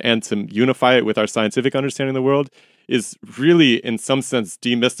understand that and to unify it with our scientific understanding of the world is really, in some sense,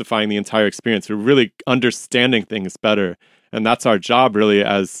 demystifying the entire experience. We're really understanding things better. And that's our job, really,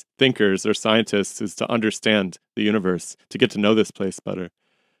 as thinkers or scientists, is to understand the universe, to get to know this place better.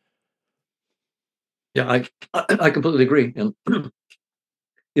 Yeah, I completely agree. And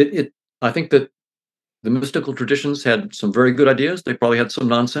I think that the mystical traditions had some very good ideas. They probably had some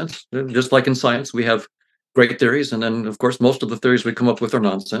nonsense. Just like in science, we have great theories, and then, of course, most of the theories we come up with are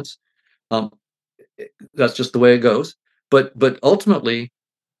nonsense. That's just the way it goes. But ultimately,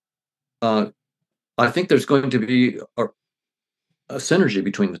 I think there's going to be a synergy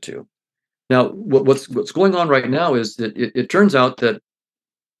between the two. Now, what's going on right now is that it turns out that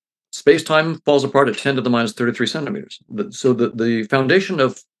space-time falls apart at 10 to the minus 33 centimeters. So the foundation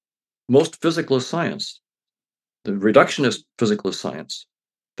of most physicalist science, the reductionist physicalist science,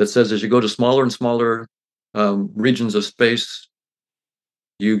 that says as you go to smaller and smaller regions of space,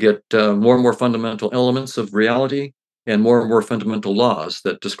 you get more and more fundamental elements of reality and more fundamental laws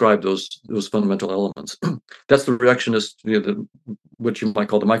that describe those fundamental elements. That's the reductionist, what you might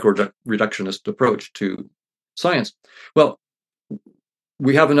call the micro-reductionist approach to science. Well,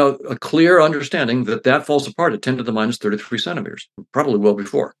 we have a clear understanding that falls apart at 10 to the minus 33 centimeters, probably well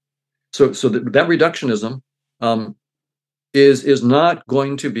before. So that reductionism is not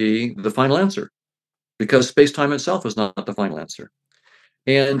going to be the final answer, because space-time itself is not the final answer.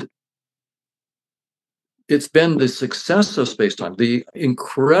 And it's been the success of space-time, the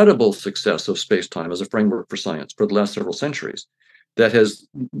incredible success of space-time as a framework for science for the last several centuries, that has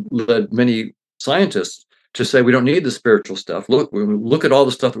led many scientists to say we don't need the spiritual stuff. Look at all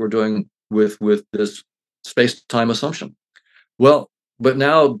the stuff that we're doing with this space-time assumption. Well, but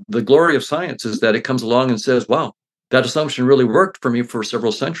now the glory of science is that it comes along and says, wow, that assumption really worked for me for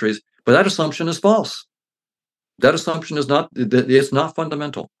several centuries, but that assumption is false. That assumption is not, it's not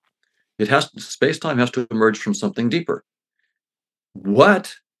fundamental. Space-time has to emerge from something deeper.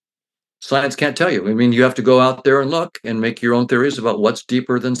 What? Science can't tell you. I mean, you have to go out there and look and make your own theories about what's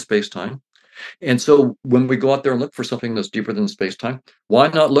deeper than space-time. And so when we go out there and look for something that's deeper than space-time, why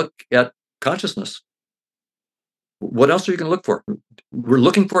not look at consciousness? What else are you going to look for? We're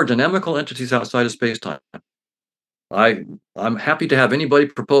looking for dynamical entities outside of space-time. I'm happy to have anybody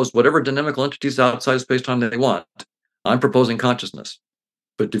propose whatever dynamical entities outside of space-time they want. I'm proposing consciousness.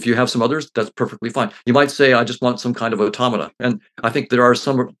 But if you have some others, that's perfectly fine. You might say, I just want some kind of automata. And I think there are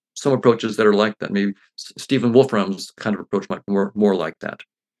some approaches that are like that. Maybe Stephen Wolfram's kind of approach might be more like that.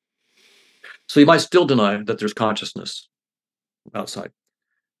 So you might still deny that there's consciousness outside.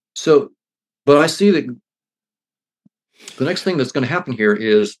 So, but I see that the next thing that's going to happen here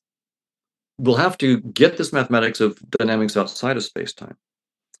is we'll have to get this mathematics of dynamics outside of space-time.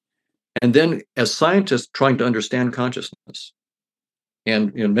 And then as scientists trying to understand consciousness,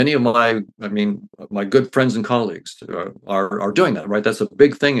 and many of my good friends and colleagues are doing that, right? That's a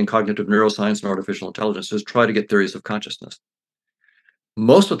big thing in cognitive neuroscience and artificial intelligence, is try to get theories of consciousness.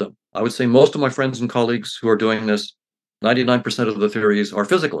 Most of them, I would say most of my friends and colleagues who are doing this, 99% of the theories are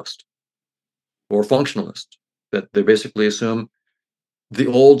physicalist or functionalist, that they basically assume the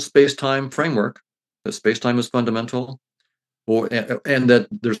old space-time framework, that space-time is fundamental, and that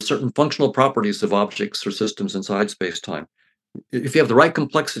there's certain functional properties of objects or systems inside space-time. If you have the right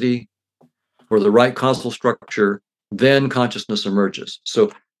complexity or the right causal structure, then consciousness emerges.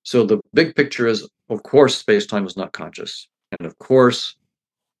 So the big picture is, of course, space-time is not conscious. And of course,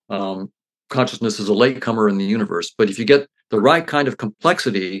 consciousness is a latecomer in the universe. But if you get the right kind of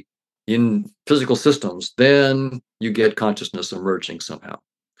complexity in physical systems, then you get consciousness emerging somehow.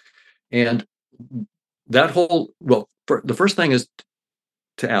 And that whole, the first thing is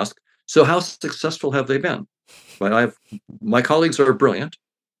to ask, so how successful have they been? Right? My colleagues are brilliant.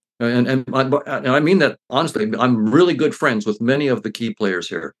 And I mean that honestly. I'm really good friends with many of the key players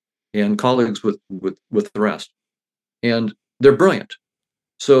here and colleagues with the rest. And they're brilliant.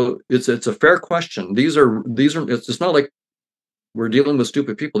 So it's a fair question. It's not like we're dealing with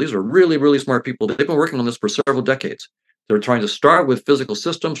stupid people. These are really, really smart people. They've been working on this for several decades. They're trying to start with physical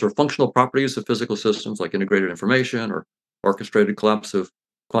systems or functional properties of physical systems, like integrated information or orchestrated collapse of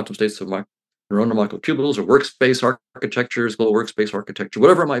quantum states of neuronal microtubules or workspace architectures, global workspace architecture,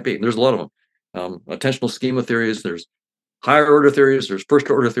 whatever it might be. There's a lot of them. Attentional schema theories, there's higher order theories, there's first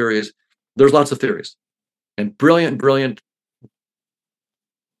order theories. There's lots of theories. And brilliant,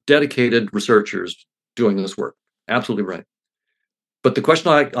 dedicated researchers doing this work. Absolutely right. But the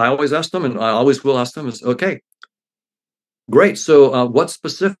question I always ask them, and I always will ask them, is, okay, great. So what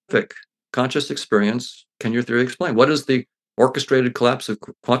specific conscious experience can your theory explain? What is the orchestrated collapse of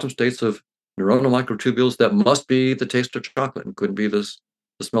quantum states of neuronal microtubules that must be the taste of chocolate and couldn't be the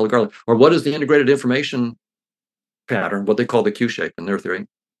smell of garlic? Or what is the integrated information pattern, what they call the Q shape in their theory,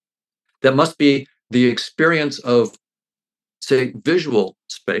 that must be the experience of, say, visual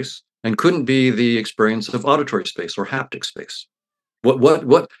space and couldn't be the experience of auditory space or haptic space?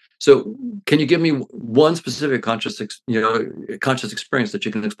 What? So can you give me one specific conscious experience that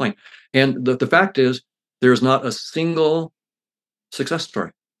you can explain? And the fact is, there's not a single success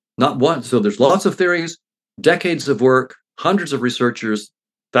story, not one. So there's lots of theories, decades of work, hundreds of researchers,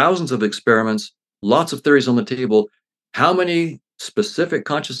 thousands of experiments, lots of theories on the table. How many specific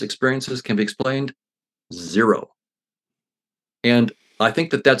conscious experiences can be explained? Zero. And I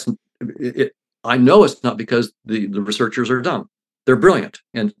think that's it. I know it's not because the researchers are dumb. They're brilliant,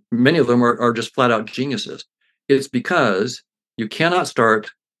 and many of them are just flat out geniuses. It's because you cannot start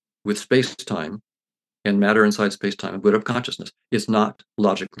with space-time and matter inside space-time and boot up consciousness. It's not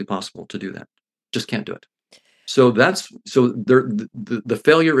logically possible to do that. Just can't do it. So the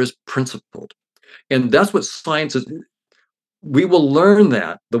failure is principled, and that's what science is. We will learn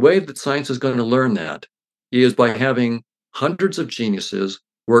that. The way that science is going to learn that is by having hundreds of geniuses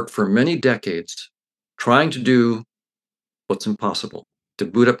work for many decades trying to do what's impossible, to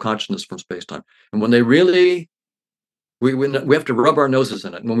boot up consciousness from space-time. And when they really, we have to rub our noses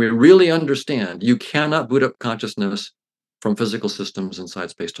in it. When we really understand, you cannot boot up consciousness from physical systems inside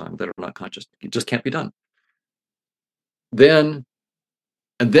space-time that are not conscious. It just can't be done. Then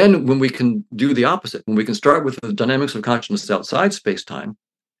when we can do the opposite, when we can start with the dynamics of consciousness outside space-time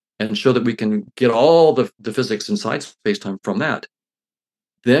and show that we can get all the physics inside space-time from that,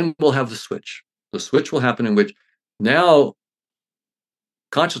 then we'll have the switch. The switch will happen in which now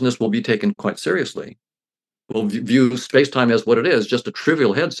consciousness will be taken quite seriously. We'll view space-time as what it is, just a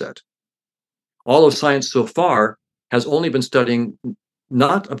trivial headset. All of science so far has only been studying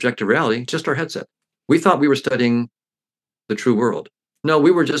not objective reality, just our headset. We thought we were studying the true world. No,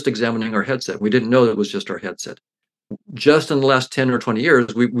 we were just examining our headset. We didn't know that it was just our headset. Just in the last 10 or 20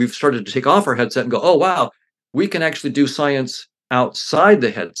 years, we've started to take off our headset and go, oh, wow, we can actually do science outside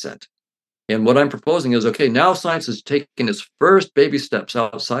the headset. And what I'm proposing is, okay, now science is taking its first baby steps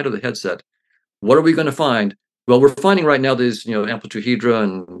outside of the headset. What are we going to find? Well, we're finding right now these, amplituhedra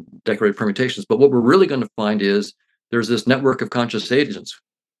and decorated permutations. But what we're really going to find is there's this network of conscious agents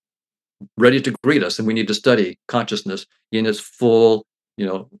ready to greet us, and we need to study consciousness in its full,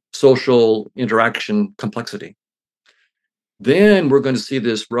 social interaction complexity. Then we're going to see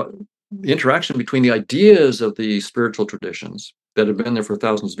this interaction between the ideas of the spiritual traditions that have been there for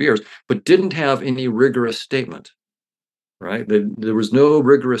thousands of years, but didn't have any rigorous statement, right? There was no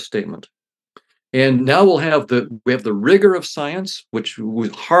rigorous statement. And now we have the rigor of science, which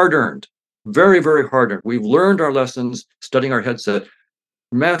was hard-earned, very, very hard-earned. We've learned our lessons studying our headset,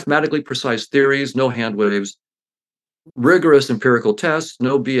 mathematically precise theories, no hand waves, rigorous empirical tests,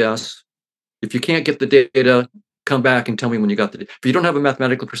 no BS. If you can't get the data, come back and tell me when you got the data. If you don't have a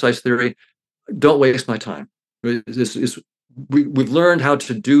mathematically precise theory, don't waste my time. We've learned how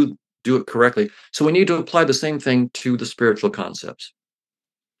to do it correctly. So we need to apply the same thing to the spiritual concepts.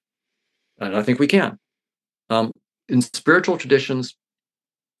 And I think we can. In spiritual traditions,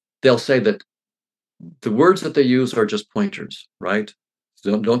 they'll say that the words that they use are just pointers, right?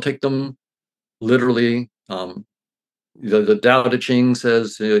 So don't take them literally. The Tao Te Ching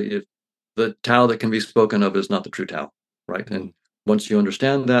says if the Tao that can be spoken of is not the true Tao, right? And once you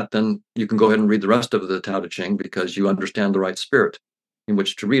understand that, then you can go ahead and read the rest of the Tao Te Ching because you understand the right spirit in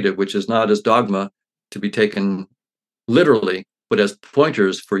which to read it, which is not as dogma to be taken literally, but as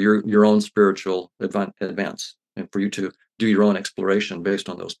pointers for your own spiritual advance and for you to do your own exploration based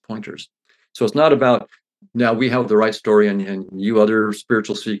on those pointers. So it's not about now we have the right story and you other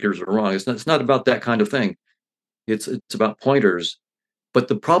spiritual seekers are wrong. It's not about that kind of thing. It's about pointers. But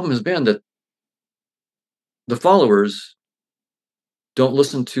the problem has been that the followers don't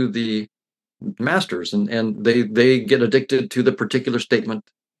listen to the masters, and they get addicted to the particular statement,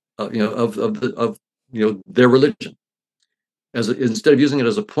 of their religion. Instead of using it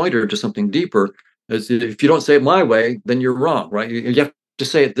as a pointer to something deeper, as if you don't say it my way, then you're wrong, right? You have to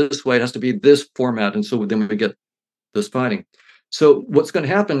say it this way. It has to be this format, and so then we get this fighting. So what's going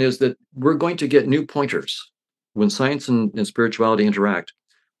to happen is that we're going to get new pointers when science and spirituality interact.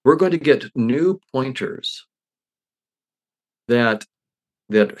 We're going to get new pointers that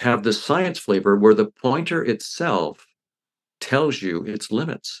have this science flavor where the pointer itself tells you its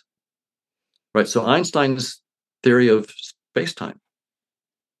limits, right? So Einstein's theory of spacetime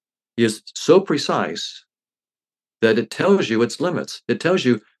is so precise that it tells you its limits. It tells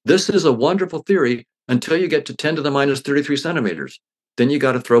you this is a wonderful theory until you get to 10 to the minus 33 centimeters. Then you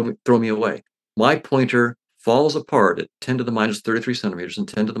got to throw me away. My pointer falls apart at 10 to the minus 33 centimeters and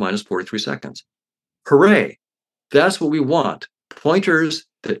 10 to the minus 43 seconds. Hooray! That's what we want. Pointers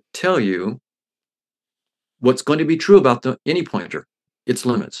that tell you what's going to be true about any pointer, its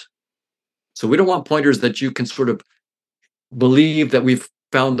limits. So we don't want pointers that you can sort of believe that we've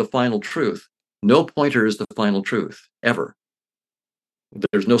found the final truth. No pointer is the final truth, ever.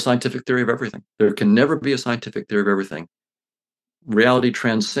 There's no scientific theory of everything. There can never be a scientific theory of everything. Reality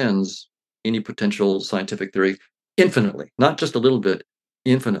transcends any potential scientific theory infinitely, not just a little bit,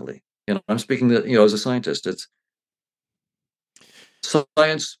 infinitely. And I'm speaking that, as a scientist,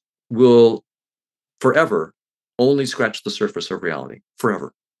 science will forever only scratch the surface of reality,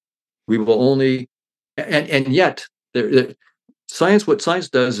 forever. We will only, and yet, what science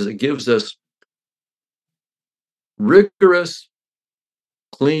does is it gives us rigorous,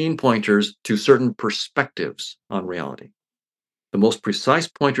 clean pointers to certain perspectives on reality. The most precise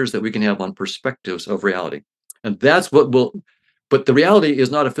pointers that we can have on perspectives of reality. And that's but the reality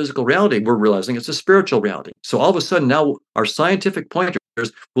is not a physical reality. We're realizing it's a spiritual reality. So all of a sudden now our scientific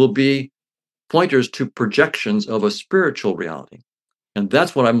pointers will be pointers to projections of a spiritual reality. And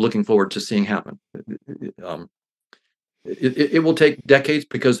that's what I'm looking forward to seeing happen. It will take decades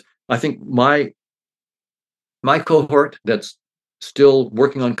because I think my cohort that's still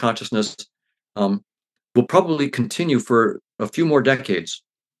working on consciousness will probably continue for a few more decades,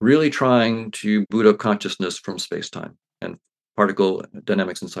 really trying to boot up consciousness from space-time and particle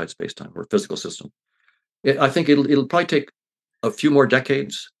dynamics inside space-time or physical system. I think it'll probably take a few more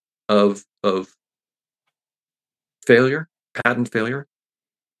decades of failure, patent failure,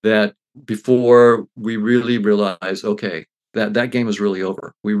 that before we really realize, okay, that game is really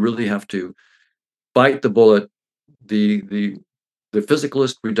over. We really have to bite the bullet. The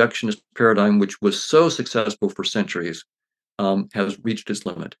physicalist reductionist paradigm, which was so successful for centuries, has reached its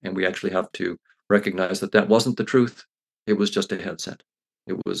limit, and we actually have to recognize that wasn't the truth. It was just a headset.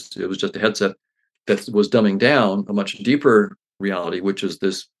 It was just a headset that was dumbing down a much deeper reality, which is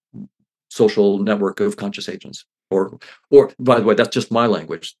this social network of conscious agents. Or by the way, that's just my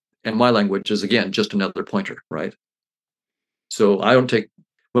language, and my language is again just another pointer, right? So I don't take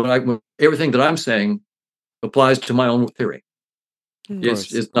when everything that I'm saying applies to my own theory.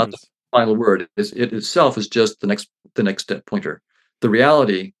 It's not the final word. It itself is just the next step pointer. The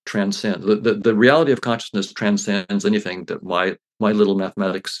reality transcends. The reality of consciousness transcends anything that my little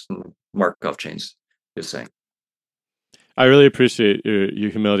mathematics and Markov chains is saying. I really appreciate your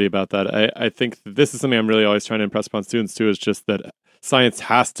humility about that. I think this is something I'm really always trying to impress upon students too, is just that science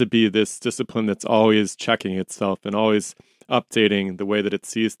has to be this discipline that's always checking itself and always updating the way that it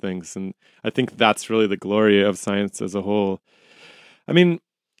sees things. And I think that's really the glory of science as a whole. I mean,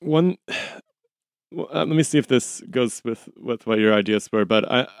 let me see if this goes with what your ideas were, but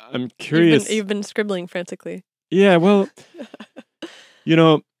I'm curious. You've been scribbling frantically. Yeah, well, you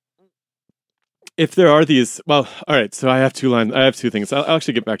know, if there are these, well, all right, so I have two things. I'll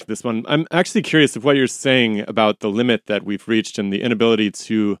actually get back to this one. I'm actually curious of what you're saying about the limit that we've reached and the inability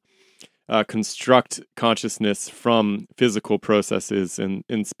to construct consciousness from physical processes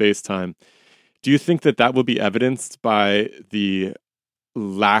in space-time. Do you think that will be evidenced by the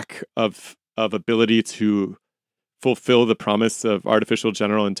lack of ability to fulfill the promise of artificial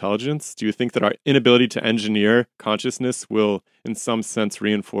general intelligence? Do you think that our inability to engineer consciousness will, in some sense,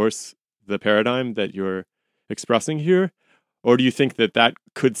 reinforce the paradigm that you're expressing here? Or do you think that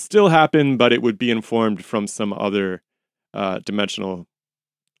could still happen, but it would be informed from some other dimensional,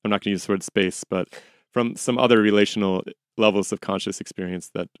 I'm not going to use the word space, but from some other relational levels of conscious experience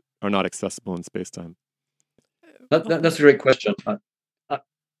that are not accessible in space-time? That's a great question.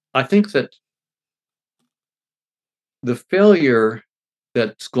 I think that the failure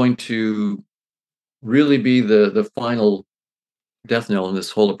that's going to really be the final death knell in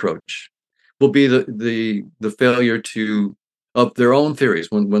this whole approach will be the failure of their own theories.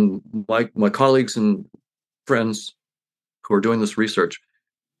 When my colleagues and friends who are doing this research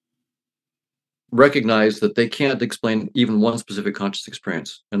recognize that they can't explain even one specific conscious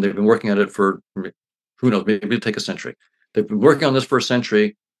experience, and they've been working at it for, who knows, maybe it'll take a century. They've been working on this for a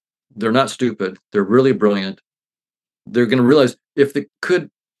century. They're not stupid. They're really brilliant. They're going to realize if it could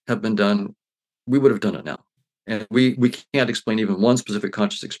have been done, we would have done it now. And we can't explain even one specific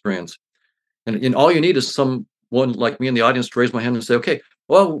conscious experience. And all you need is someone like me in the audience to raise my hand and say, okay,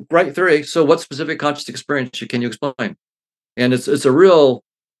 well, great theory. So what specific conscious experience can you explain? And it's a real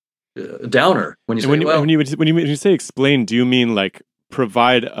downer when you say, when you say explain, do you mean like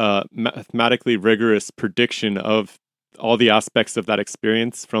provide a mathematically rigorous prediction of all the aspects of that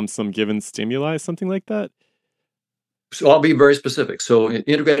experience from some given stimuli, something like that? So I'll be very specific. So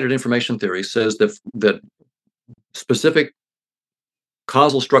integrated information theory says that specific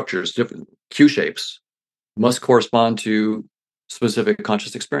causal structures, different Q shapes, must correspond to specific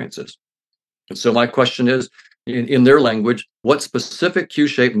conscious experiences. And so my question is, in their language, what specific Q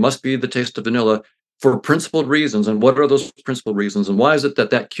shape must be the taste of vanilla for principled reasons? And what are those principled reasons? And why is it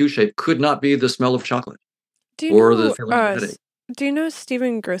that Q shape could not be the smell of chocolate or the feeling of headache? Do you know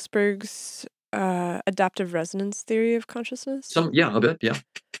Steven Grossberg's adaptive resonance theory of consciousness? A bit, yeah.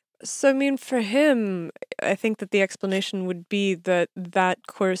 So, I mean, for him, I think that the explanation would be that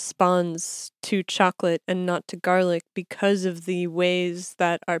corresponds to chocolate and not to garlic because of the ways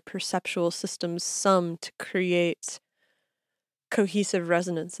that our perceptual systems sum to create cohesive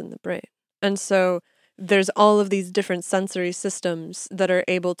resonance in the brain. And so there's all of these different sensory systems that are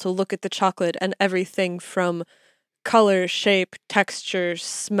able to look at the chocolate and everything from color, shape, texture,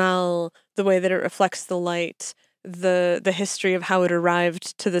 smell, the way that it reflects the light, the history of how it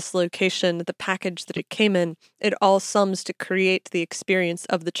arrived to this location, the package that it came in. It all sums to create the experience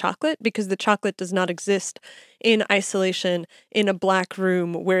of the chocolate, because the chocolate does not exist in isolation in a black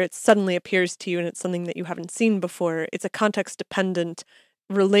room where it suddenly appears to you and it's something that you haven't seen before. It's a context-dependent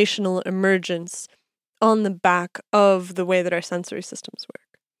relational emergence on the back of the way that our sensory systems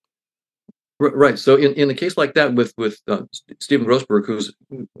work. Right. So in a case like that with Steven Grossberg, who's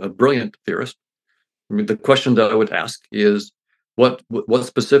a brilliant theorist, I mean, the question that I would ask is what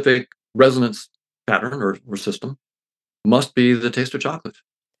specific resonance pattern or system must be the taste of chocolate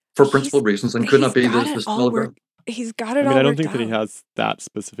for principled reasons and could not be the smell of garlic? He's got it all. I don't think that he has that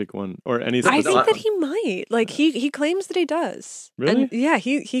specific one or any. I think that he might. Like he claims that he does. Really? And yeah,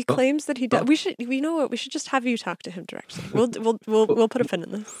 he claims that he does. We should. You know what? We should just have you talk to him directly. We'll put a pin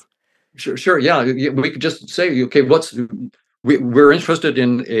in this. Sure. Yeah, we could just say, okay, we're interested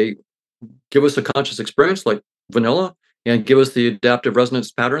in give us a conscious experience like vanilla, and give us the adaptive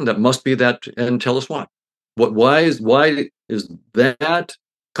resonance pattern that must be that, and tell us why. Why is that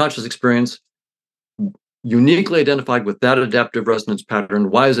conscious experience uniquely identified with that adaptive resonance pattern?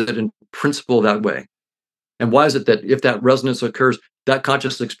 Why is it in principle that way? And why is it that if that resonance occurs, that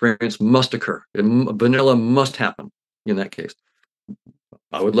conscious experience must occur? And vanilla must happen in that case.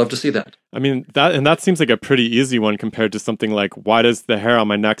 I would love to see that. I mean, that seems like a pretty easy one compared to something like, why does the hair on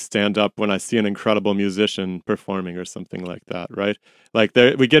my neck stand up when I see an incredible musician performing, or something like that, right? Like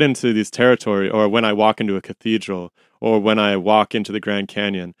we get into these territory, or when I walk into a cathedral, or when I walk into the Grand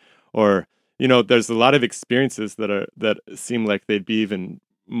Canyon, or there's a lot of experiences that seem like they'd be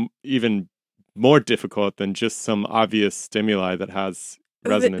even more difficult than just some obvious stimuli that has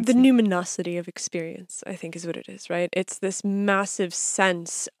resonance. The numinosity of experience, I think, is what it is, right? It's this massive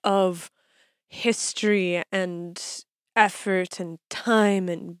sense of history and effort and time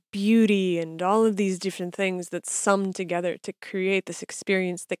and beauty and all of these different things that sum together to create this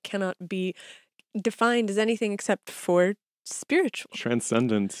experience that cannot be defined as anything except for spiritual.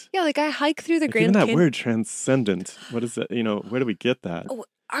 Transcendent. Yeah, like I hike through the Like, Grand even that Canyon. word transcendent, what is that? Where do we get that? Oh,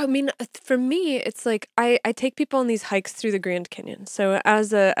 I mean, for me, it's like I take people on these hikes through the Grand Canyon. So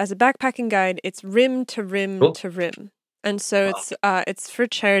as a backpacking guide, it's rim to rim Cool. to rim, and so it's for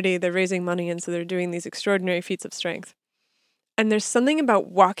charity. They're raising money, and so they're doing these extraordinary feats of strength. And there's something about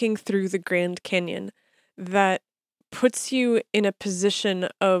walking through the Grand Canyon that puts you in a position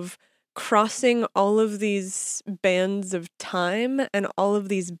of crossing all of these bands of time and all of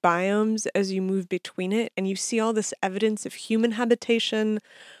these biomes as you move between it, and you see all this evidence of human habitation,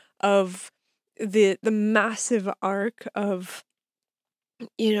 of the massive arc of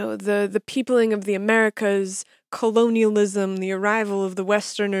the peopling of the Americas, colonialism, the arrival of the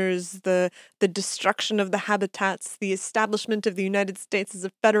Westerners, the destruction of the habitats, the establishment of the United States as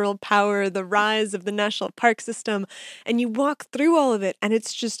a federal power, the rise of the national park system, and you walk through all of it, and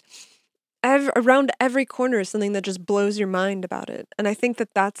it's just around every corner is something that just blows your mind about it. And I think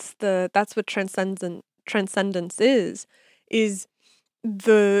that's what transcendence is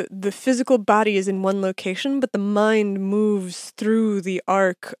the physical body is in one location, but the mind moves through the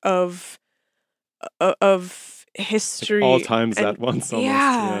arc of history, all times at once,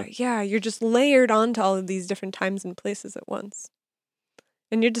 almost. Yeah, you're just layered onto all of these different times and places at once,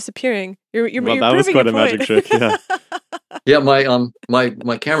 and you're disappearing. You're That was proving quite a a magic point. trick. Yeah. Yeah,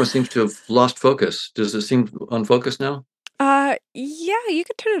 my camera seems to have lost focus. Does it seem unfocused now? Yeah, you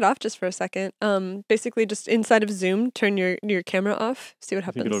could turn it off just for a second. Basically just inside of Zoom, turn your camera off, see what I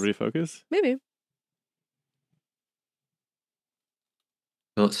happens. think it'll refocus. Maybe.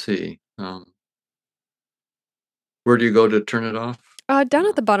 Let's see. Where do you go to turn it off? Down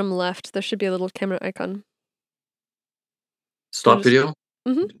at the bottom left, there should be a little camera icon. Stop video?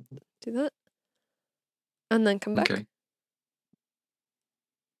 Mm-hmm. Do that. And then come back. Okay.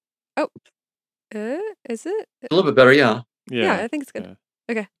 Oh. Is it? A little bit better, yeah. Yeah, I think it's good.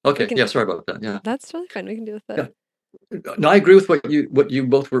 Yeah. Okay, yeah, sorry about that. Yeah. That's totally fine. We can deal with that. Yeah. No, I agree with what you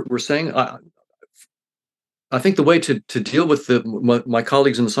both were saying. I think the way to deal with my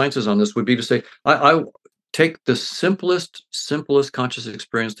colleagues in the sciences on this would be to say, I take the simplest conscious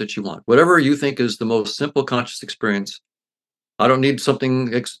experience that you want. Whatever you think is the most simple conscious experience. I don't need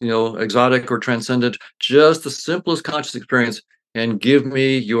something exotic or transcendent, just the simplest conscious experience, and give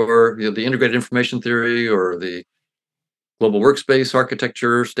me the integrated information theory or the global workspace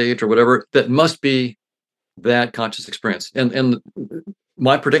architecture stage or whatever that must be that conscious experience. And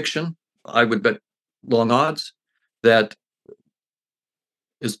my prediction, I would bet long odds, that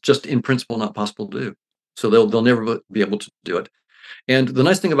is just in principle not possible to do. So they'll never be able to do it. And the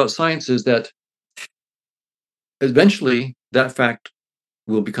nice thing about science is that eventually that fact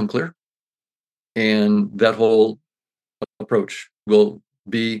will become clear, and that whole approach will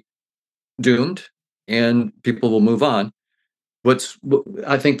be doomed, and people will move on.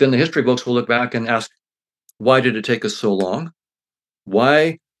 I think then the history books will look back and ask, why did it take us so long?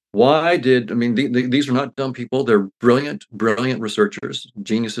 Why did, these are not dumb people. They're brilliant researchers,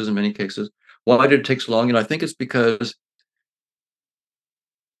 geniuses in many cases. Why did it take so long? And I think it's because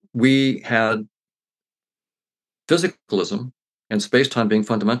we had physicalism and space-time being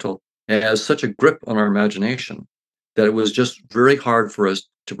fundamental as such a grip on our imagination that it was just very hard for us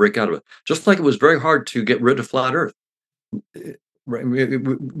to break out of it. Just like it was very hard to get rid of flat Earth.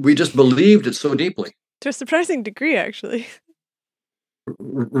 We just believed it so deeply. To a surprising degree, actually.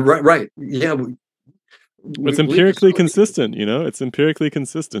 Right. Yeah. It's empirically consistent, It's empirically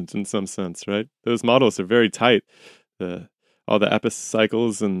consistent in some sense, right? Those models are very tight. All the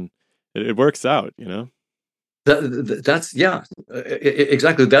epicycles, and it works out, That's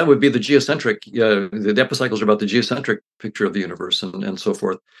exactly. That would be the geocentric. The epicycles are about the geocentric picture of the universe and so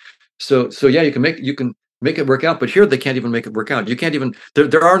forth. So yeah, you can make it work out, but here they can't even make it work out. You can't even.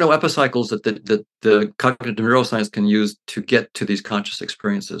 There are no epicycles that the cognitive neuroscience can use to get to these conscious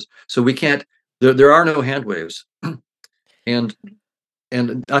experiences. So we can't. There are no hand waves, and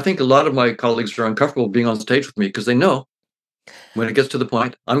I think a lot of my colleagues are uncomfortable being on stage with me because they know when it gets to the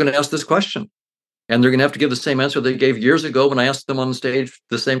point, I'm going to ask this question. And they're going to have to give the same answer they gave years ago when I asked them on stage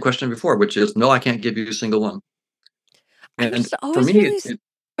the same question before, which is, no, I can't give you a single one. And for me,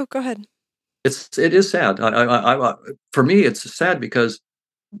 go ahead. It is sad. For me, it's sad because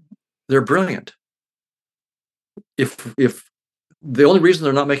they're brilliant. If the only reason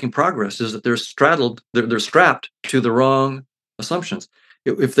they're not making progress is that they're strapped to the wrong assumptions.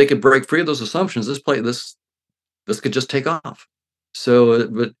 If they could break free of those assumptions, this could just take off. So,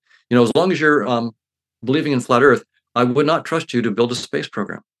 but as long as you're believing in flat Earth, I would not trust you to build a space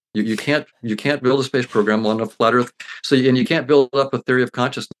program. You can't build a space program on a flat Earth. And you can't build up a theory of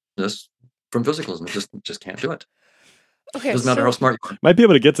consciousness from physicalism. Just can't do it. Okay, Doesn't matter how smart you are. Might be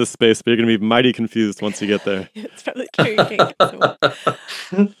able to get to space, but you're going to be mighty confused once you get there. It's probably true. You can't get somewhere.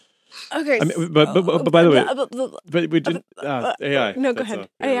 Okay. I mean, but by the way, but we didn't AI. No, go ahead.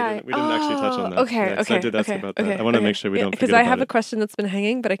 AI. We didn't actually touch on that. Okay. Yeah, 'cause I did ask about that. I want to make sure we don't forget because I about have it. a question that's been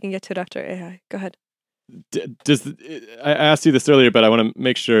hanging, but I can get to it after AI. Go ahead. I asked you this earlier, but I want to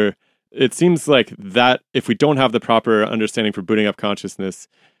make sure. It seems like that if we don't have the proper understanding for booting up consciousness,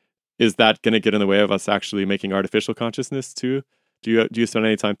 is that going to get in the way of us actually making artificial consciousness too? Do you spend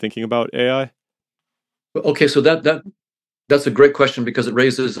any time thinking about AI? Okay, so that's a great question because it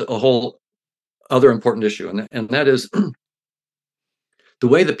raises a whole other important issue, and that is the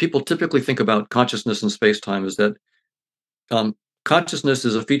way that people typically think about consciousness in space-time is that consciousness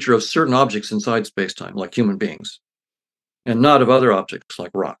is a feature of certain objects inside space-time, like human beings, and not of other objects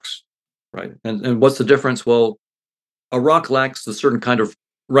like rocks, right? And what's the difference? Well, a rock lacks the certain kind of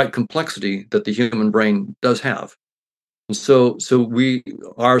right complexity that the human brain does have. And so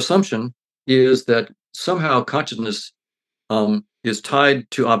our assumption is that somehow consciousness is tied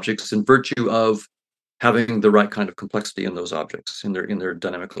to objects in virtue of having the right kind of complexity in those objects, in their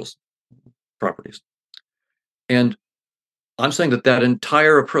dynamical properties. And I'm saying that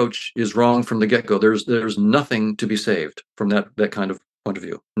entire approach is wrong from the get-go. There's nothing to be saved from that kind of point of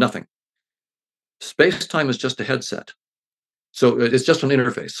view. Nothing. Space-time is just a headset. So it's just an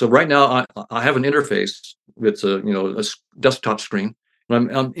interface. So right now I have an interface. It's a desktop screen,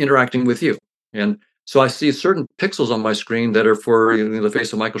 and I'm interacting with you. And so I see certain pixels on my screen that are for the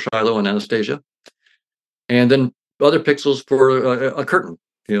face of Michael Shiloh and Anastasia, and then other pixels for a curtain,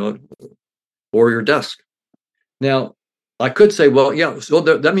 or your desk. Now I could say, well, yeah, so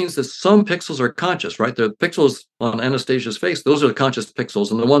that means that some pixels are conscious, right? The pixels on Anastasia's face, those are the conscious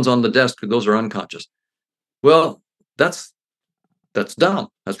pixels, and the ones on the desk, those are unconscious. Well, that's dumb.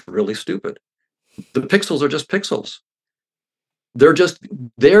 That's really stupid. The pixels are just pixels. They're just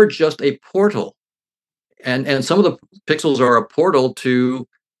a portal, and some of the pixels are a portal to,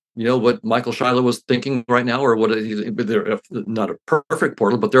 what Michael Shiloh was thinking right now, or they're not a perfect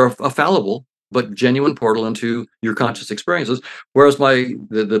portal, but they're a fallible but genuine portal into your conscious experiences. Whereas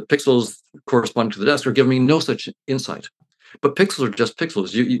the pixels corresponding to the desk are giving me no such insight. But pixels are just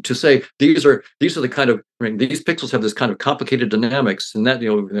pixels. You to say these are the kind of these pixels have this kind of complicated dynamics, and that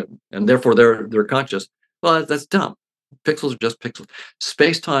and therefore they're conscious. Well, that's dumb. Pixels are just pixels.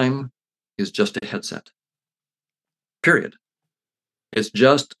 Space-time is just a headset. Period. It's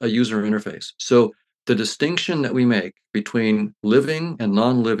just a user interface. So the distinction that we make between living and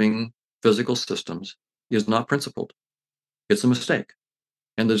non-living physical systems is not principled. It's a mistake.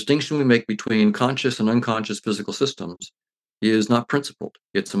 And the distinction we make between conscious and unconscious physical systems is not principled.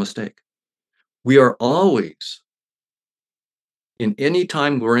 It's a mistake. We are always, in any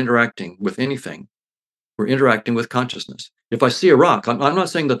time we're interacting with anything, we're interacting with consciousness. If I see a rock, I'm not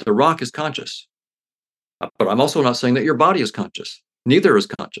saying that the rock is conscious, but I'm also not saying that your body is conscious. Neither is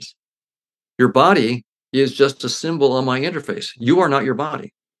conscious. Your body is just a symbol on my interface. You are not your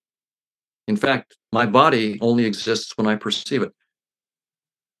body. In fact, my body only exists when I perceive it.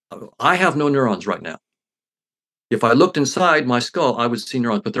 I have no neurons right now. If I looked inside my skull, I would see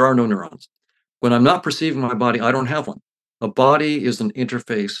neurons, but there are no neurons. When I'm not perceiving my body, I don't have one. A body is an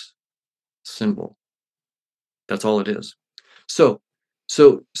interface symbol. That's all it is. So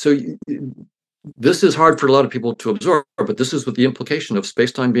this is hard for a lot of people to absorb, but this is with the implication of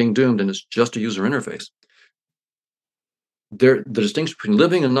space-time being doomed, and it's just a user interface. The distinction between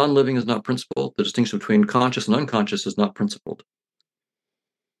living and non-living is not principled. The distinction between conscious and unconscious is not principled.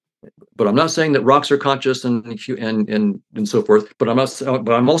 But I'm not saying that rocks are conscious and so forth. But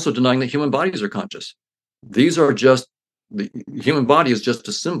I'm also denying that human bodies are conscious. These are just the human body is just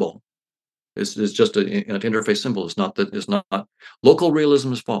a symbol. It's just an interface symbol. It's not. Local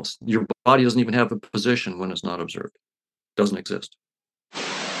realism is false. Your body doesn't even have a position when it's not observed. It doesn't exist.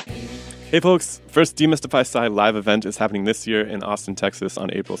 Hey folks, first Demystify Sci live event is happening this year in Austin, Texas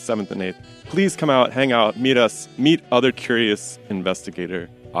on April 7th and 8th. Please come out, hang out, meet us, meet other curious investigator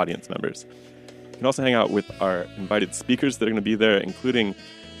audience members. You can also hang out with our invited speakers that are going to be there, including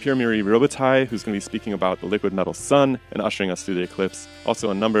Pierre-Marie Robitaille, who's going to be speaking about the liquid metal sun and ushering us through the eclipse.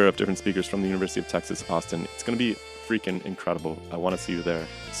 Also a number of different speakers from the University of Texas, Austin. It's going to be freaking incredible. I want to see you there.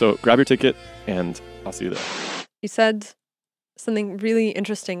 So grab your ticket and I'll see you there. You said something really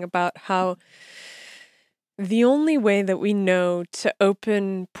interesting about how the only way that we know to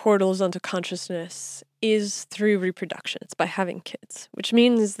open portals onto consciousness is through reproduction. It's by having kids, which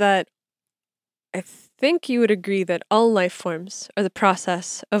means that I think you would agree that all life forms are the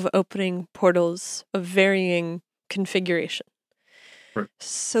process of opening portals of varying configuration. Right.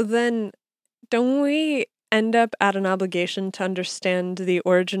 So then, don't we end up at an obligation to understand the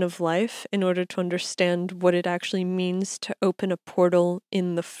origin of life in order to understand what it actually means to open a portal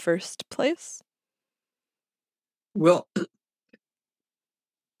in the first place? Well,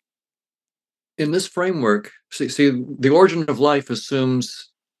 in this framework, see, the origin of life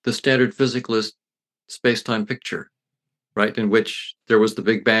assumes the standard physicalist space-time picture, right? In which there was the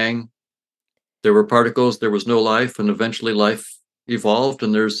Big Bang, there were particles, there was no life, and eventually life evolved,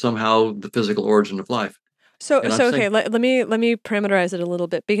 and there's somehow the physical origin of life. So And I'm okay, saying- let me parameterize it a little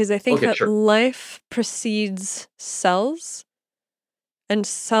bit, because I think Okay, that sure. life precedes cells, and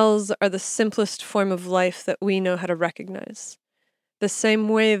cells are the simplest form of life that we know how to recognize. The same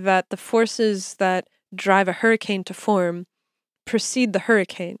way that the forces that drive a hurricane to form precede the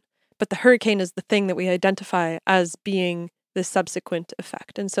hurricane, but the hurricane is the thing that we identify as being the subsequent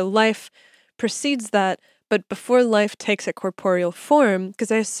effect. And so life precedes that, but before life takes a corporeal form, because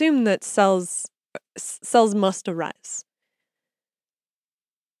I assume that cells must arise.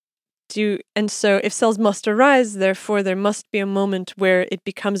 And so if cells must arise, therefore there must be a moment where it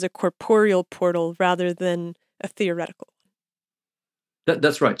becomes a corporeal portal rather than a theoretical.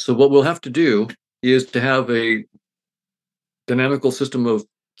 That's right. So what we'll have to do is to have a dynamical system of,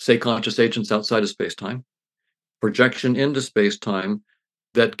 say, conscious agents outside of space-time, projection into space-time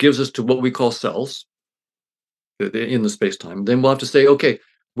that gives us to what we call cells in the space-time. Then we'll have to say, okay,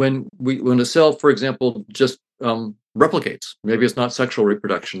 when a cell, for example, just replicates, maybe it's not sexual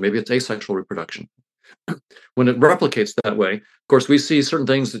reproduction, maybe it's asexual reproduction. When it replicates that way, of course, we see certain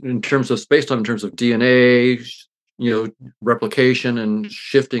things in terms of space-time, in terms of DNA, replication and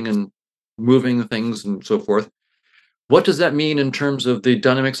shifting and moving things and so forth. What does that mean in terms of the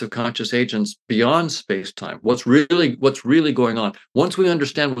dynamics of conscious agents beyond space-time? What's really going on? Once we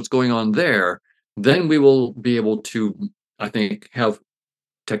understand what's going on there, then we will be able to, I think, have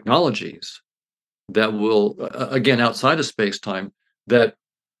technologies that will, again, outside of space-time, that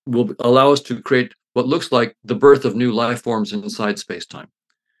will allow us to create what looks like the birth of new life forms inside space-time.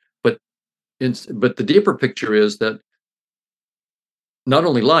 But the deeper picture is that not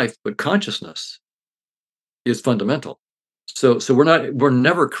only life, but consciousness is fundamental. So we're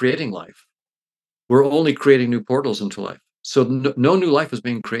never creating life. We're only creating new portals into life. So no new life is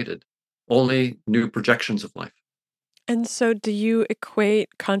being created, only new projections of life. And so do you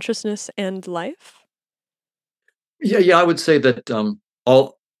equate consciousness and life? Yeah, I would say that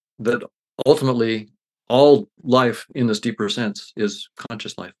ultimately all life in this deeper sense is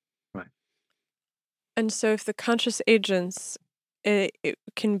conscious life. Right. And so if the conscious agents, it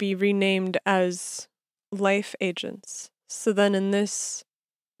can be renamed as life agents. So then in this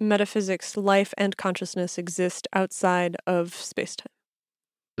metaphysics, life and consciousness exist outside of space-time.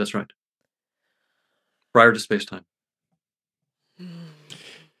 That's right. Prior to space-time.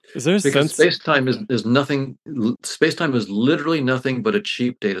 Is there a Because sense? space-time is nothing. Space-time is literally nothing but a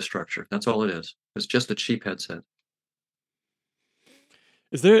cheap data structure. That's all it is. It's just a cheap headset.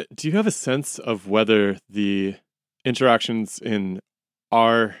 Do you have a sense of whether the interactions in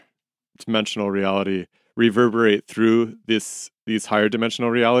our dimensional reality reverberate through these higher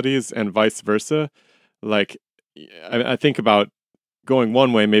dimensional realities and vice versa? Like, I think about going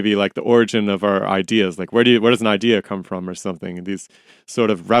one way, maybe like the origin of our ideas, like where does an idea come from or something? These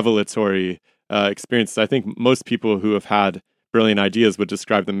sort of revelatory experiences. I think most people who have had brilliant ideas would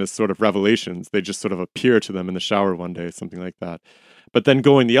describe them as sort of revelations. They just sort of appear to them in the shower one day, something like that. But then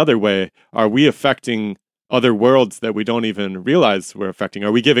going the other way, are we affecting other worlds that we don't even realize we're affecting?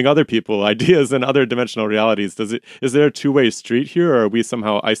 Are we giving other people ideas in other dimensional realities? Is there a two-way street here, or are we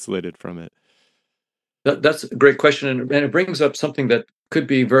somehow isolated from it? That's a great question, and it brings up something that could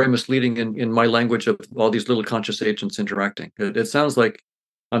be very misleading in my language of all these little conscious agents interacting. It sounds like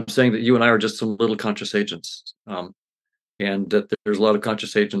I'm saying that you and I are just some little conscious agents, and that there's a lot of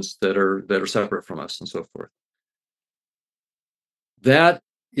conscious agents that are separate from us and so forth. That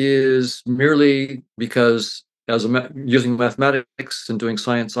is merely because, using mathematics and doing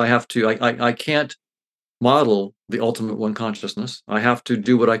science, I can't model the ultimate one consciousness. I have to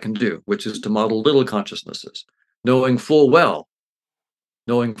do what I can do, which is to model little consciousnesses, knowing full well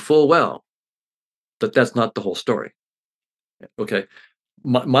that that's not the whole story. Okay,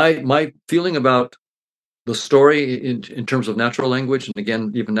 my feeling about the story in terms of natural language, and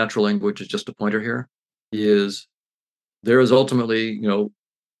again, even natural language is just a pointer here, is there is ultimately,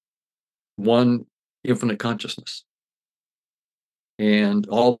 one infinite consciousness. And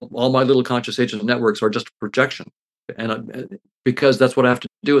all my little conscious agent networks are just a projection. And because that's what I have to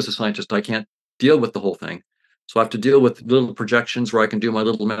do as a scientist, I can't deal with the whole thing. So I have to deal with little projections where I can do my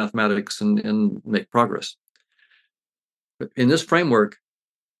little mathematics and make progress. But in this framework,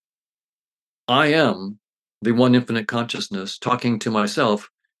 I am the one infinite consciousness talking to myself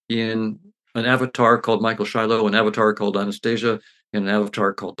in an avatar called Michael Shiloh, an avatar called Anastasia, and an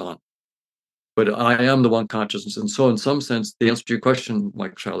avatar called Don. But I am the one consciousness. And so in some sense, the answer to your question,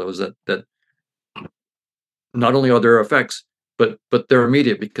 Michael Shiloh, is that not only are there effects, but they're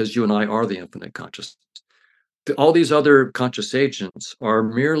immediate because you and I are the infinite consciousness. All these other conscious agents are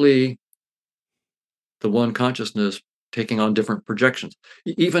merely the one consciousness taking on different projections.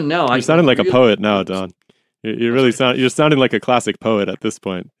 Even now, You're sounding like a poet now, Don. You're sounding like a classic poet at this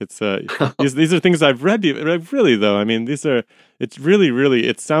point. It's these are things I've read. Really though, I mean, it's really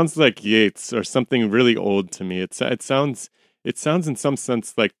it sounds like Yeats or something really old to me. It sounds in some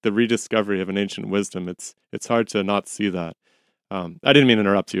sense like the rediscovery of an ancient wisdom. It's hard to not see that. I didn't mean to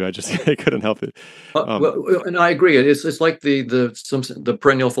interrupt you. I couldn't help it. Well, and I agree. It's like the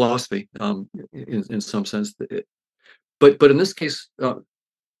perennial philosophy in some sense. But in this case,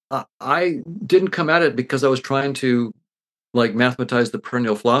 I didn't come at it because I was trying to mathematize the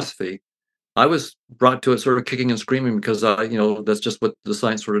perennial philosophy. I was brought to it sort of kicking and screaming because that's just what the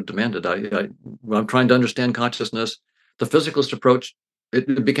science sort of demanded. I'm trying to understand consciousness. The physicalist approach,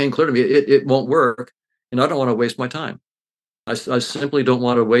 it became clear to me it won't work, and I don't want to waste my time. I simply don't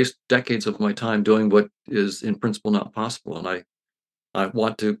want to waste decades of my time doing what is in principle not possible, and I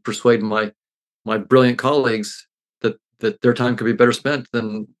want to persuade my brilliant colleagues that their time could be better spent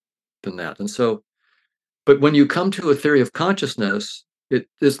than that. And so, but when you come to a theory of consciousness, it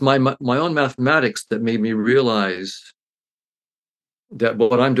is my own mathematics that made me realize that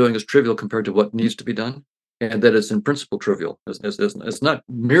what I'm doing is trivial compared to what needs to be done, and that it's in principle trivial. It's not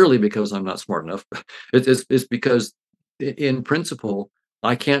merely because I'm not smart enough. It's because in principle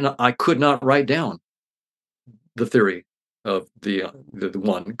I could not write down the theory of the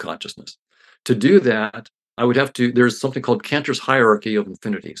one consciousness. To do that, I would have to. There's something called Cantor's hierarchy of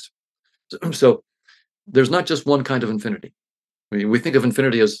infinities. So there's not just one kind of infinity. I mean, we think of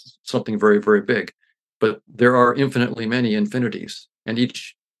infinity as something very, very big, but there are infinitely many infinities, and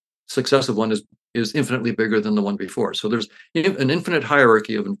each successive one is infinitely bigger than the one before. So there's an infinite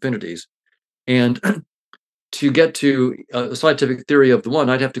hierarchy of infinities, and to get to a scientific theory of the one,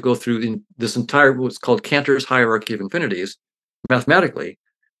 I'd have to go through this entire what's called Cantor's hierarchy of infinities mathematically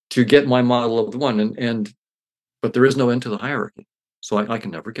to get my model of the one, but there is no end to the hierarchy, so I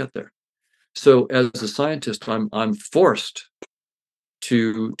can never get there. So as a scientist, I'm forced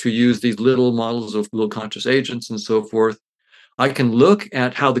to use these little models of little conscious agents and so forth. I can look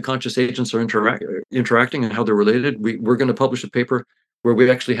at how the conscious agents are interacting and how they're related. We're going to publish a paper where we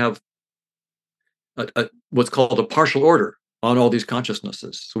actually have what's called a partial order on all these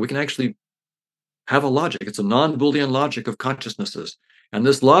consciousnesses. So we can actually have a logic. It's a non-Boolean logic of consciousnesses. And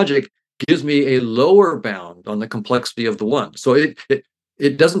this logic gives me a lower bound on the complexity of the one. So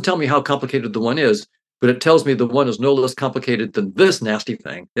it doesn't tell me how complicated the one is, but it tells me the one is no less complicated than this nasty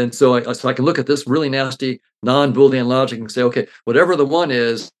thing. And so I can look at this really nasty non-Boolean logic and say, okay, whatever the one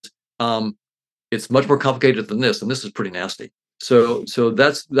is, it's much more complicated than this, and this is pretty nasty. So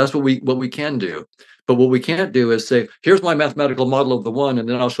that's what we can do. But what we can't do is say, here's my mathematical model of the one, and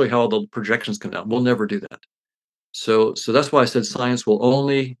then I'll show you how all the projections come out. We'll never do that. So that's why I said science will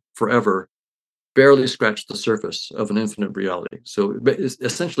only forever barely scratch the surface of an infinite reality. So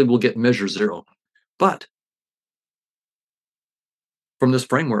essentially we'll get measure zero. But from this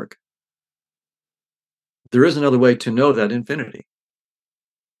framework, there is another way to know that infinity.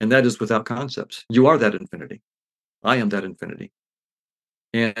 And that is without concepts. You are that infinity. I am that infinity.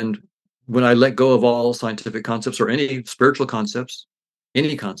 And when I let go of all scientific concepts or any spiritual concepts,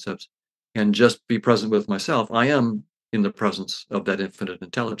 any concepts, and just be present with myself, I am in the presence of that infinite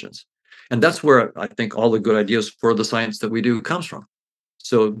intelligence. And that's where I think all the good ideas for the science that we do comes from.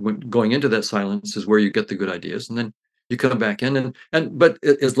 So when going into that silence is where you get the good ideas, and then you come back in but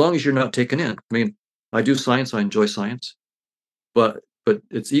as long as you're not taken in. I mean, I do science, I enjoy science, but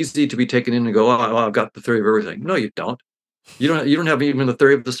it's easy to be taken in and go, oh, I've got the theory of everything. No, you don't. You don't have even the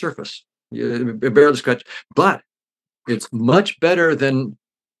theory of the surface. You barely scratch. But it's much better than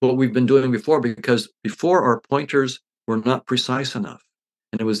what we've been doing before, because before our pointers were not precise enough.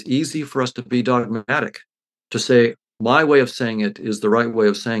 And it was easy for us to be dogmatic, to say, my way of saying it is the right way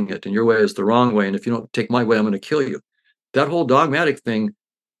of saying it, and your way is the wrong way. And if you don't take my way, I'm going to kill you. That whole dogmatic thing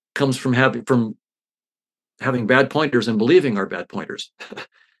comes from having bad pointers and believing are bad pointers.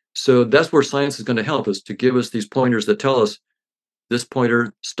 So that's where science is going to help, is to give us these pointers that tell us this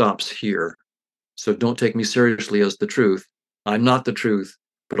pointer stops here. So don't take me seriously as the truth. I'm not the truth,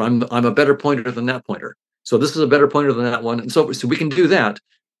 but I'm a better pointer than that pointer. So this is a better pointer than that one. And so we can do that,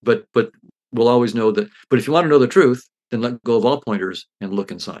 but we'll always know that. But if you want to know the truth, then let go of all pointers and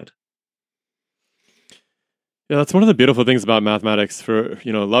look inside. Yeah, that's one of the beautiful things about mathematics, for,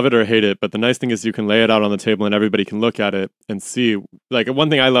 love it or hate it. But the nice thing is you can lay it out on the table and everybody can look at it and see. Like, one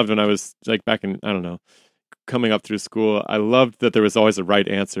thing I loved when I was like back in, I don't know, coming up through school, I loved that there was always a right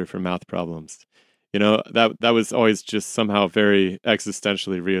answer for math problems. That was always just somehow very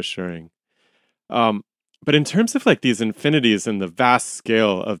existentially reassuring. But in terms of like these infinities and the vast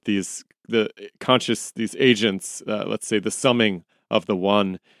scale of these agents, let's say the summing of the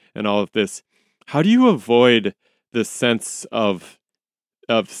one and all of this, how do you avoid the sense of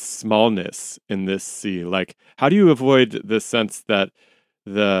smallness in this sea? Like, how do you avoid the sense that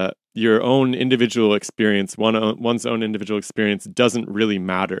your own individual experience, one's own individual experience, doesn't really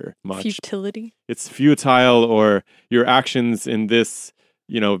matter much? Futility. It's futile, or your actions in this,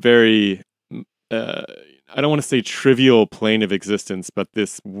 very, I don't want to say trivial plane of existence, but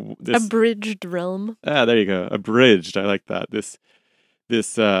this abridged realm. There you go. Abridged. I like that. This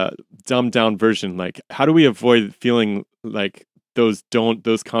dumbed down version. Like, how do we avoid feeling like those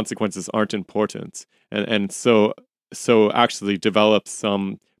consequences aren't important, and so actually develop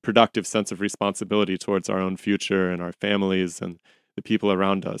some productive sense of responsibility towards our own future and our families and the people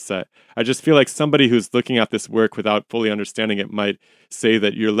around us? I just feel like somebody who's looking at this work without fully understanding it might say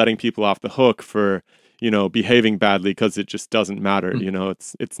that you're letting people off the hook for, behaving badly because it just doesn't matter.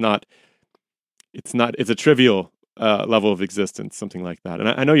 It's a trivial level of existence, something like that. And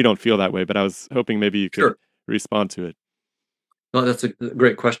I know you don't feel that way, but I was hoping maybe you could respond to it. No, that's a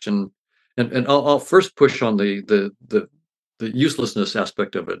great question. And I'll first push on the uselessness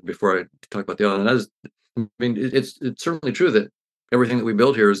aspect of it before I talk about the other. And that is, I mean, it's certainly true that everything that we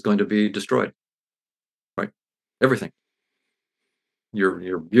build here is going to be destroyed, right? Everything.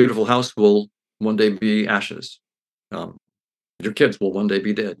 Your beautiful house will one day be ashes. Your kids will one day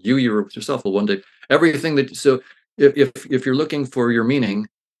be dead. You yourself will one day. Everything that. So if you're looking for your meaning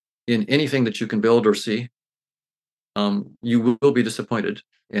in anything that you can build or see, you will be disappointed,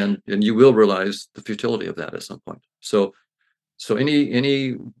 and you will realize the futility of that at some point. So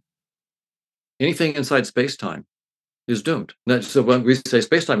anything inside space-time is doomed. So when we say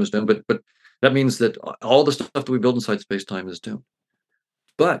space-time is doomed, but that means that all the stuff that we build inside space-time is doomed.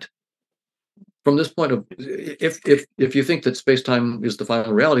 But from this point of, if you think that space-time is the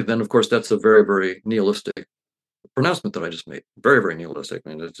final reality, then of course that's a very, very nihilistic pronouncement that I just made. Very, very nihilistic. I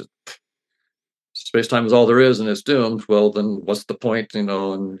mean, it's just, space-time is all there is and it's doomed. Well, then what's the point?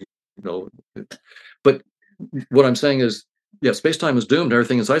 But what I'm saying is, yeah, space-time is doomed.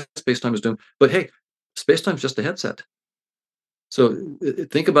 Everything inside space-time is doomed. But hey, space-time is just a headset. So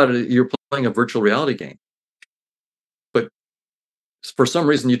think about it. You're playing a virtual reality game, but for some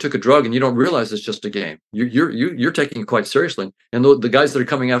reason you took a drug and you don't realize it's just a game. You're taking it quite seriously. And the guys that are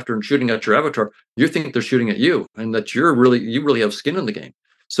coming after and shooting at your avatar, you think they're shooting at you, and that you really have skin in the game.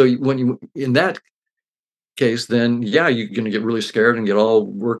 So when you, in that case, then yeah, you're going to get really scared and get all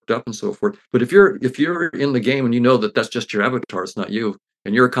worked up and so forth. But if you're in the game and you know that that's just your avatar, it's not you,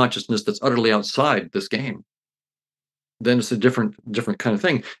 and you're a consciousness that's utterly outside this game, then it's a different kind of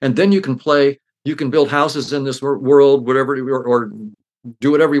thing. And then you can build houses in this world, whatever, or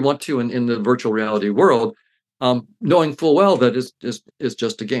do whatever you want to in the virtual reality world, knowing full well that it's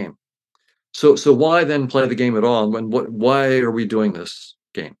just a game. So why then play the game at all? And why are we doing this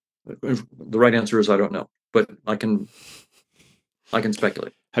game? The right answer is I don't know, but I can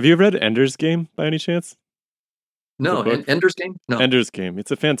speculate. Have you read Ender's Game by any chance? No, Ender's Game? No. Ender's Game. It's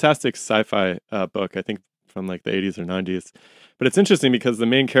a fantastic sci-fi book, I think from like the 80s or 90s. But it's interesting because the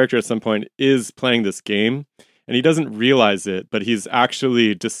main character at some point is playing this game, and he doesn't realize it, but he's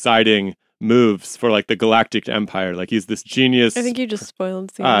actually deciding moves for like the Galactic Empire. Like, he's this genius. I think you just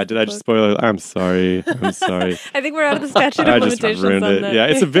spoiled the did I just spoil it? I'm sorry. I think we're out of the statute of limitations. I just ruined on it. that. Yeah,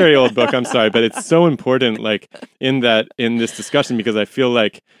 it's a very old book. I'm sorry, but it's so important, like in this discussion, because I feel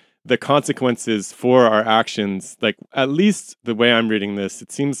like the consequences for our actions, like at least the way I'm reading this,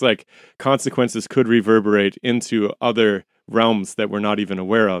 it seems like consequences could reverberate into other realms that we're not even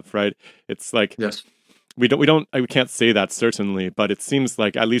aware of, right? It's like, yes. We can't say that certainly, but it seems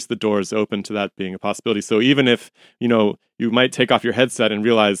like at least the door is open to that being a possibility. So even if, you might take off your headset and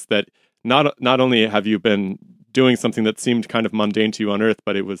realize that not only have you been doing something that seemed kind of mundane to you on Earth,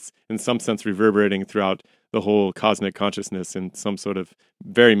 but it was in some sense reverberating throughout the whole cosmic consciousness in some sort of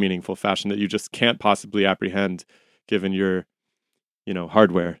very meaningful fashion that you just can't possibly apprehend given your,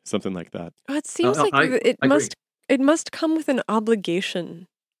 hardware, something like that. Oh, it seems like it must come with an obligation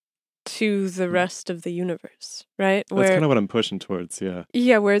to the rest of the universe, right? That's kind of what I'm pushing towards, yeah.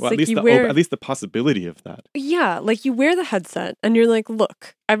 Yeah, where it's well, like at least the possibility of that. Yeah, like you wear the headset and you're like,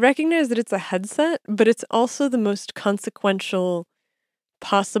 look, I recognize that it's a headset, but it's also the most consequential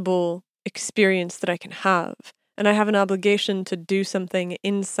possible experience that I can have. And I have an obligation to do something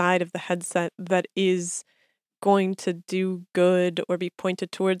inside of the headset that is going to do good or be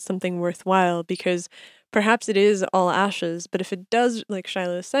pointed towards something worthwhile, because perhaps it is all ashes, but if it does, like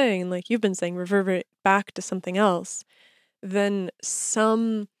Shiloh is saying, like you've been saying, reverberate back to something else, then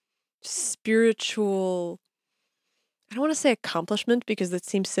some spiritual, I don't want to say accomplishment because that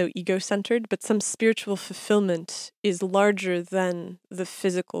seems so ego-centered, but some spiritual fulfillment is larger than the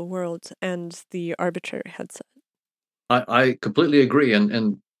physical world and the arbitrary headset. I completely agree,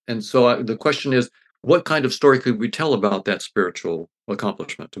 and so the question is, what kind of story could we tell about that spiritual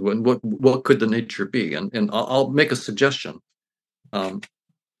accomplishment, and what could the nature be? And I'll make a suggestion. And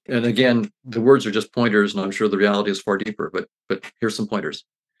again, the words are just pointers, and I'm sure the reality is far deeper. But here's some pointers.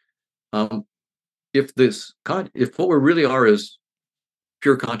 If what we really are is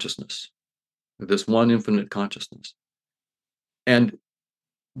pure consciousness, this one infinite consciousness, and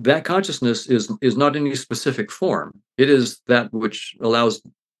that consciousness is not any specific form. It is that which allows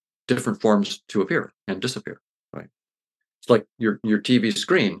different forms to appear and disappear, right? It's like your TV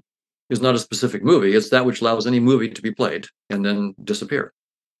screen is not a specific movie. It's that which allows any movie to be played and then disappear.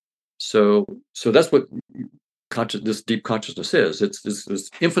 So that's what this deep consciousness is. It's this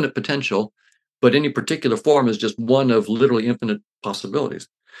infinite potential, but any particular form is just one of literally infinite possibilities.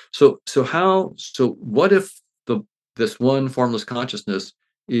 So what if this one formless consciousness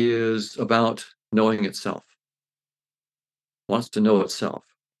is about knowing itself, wants to know itself?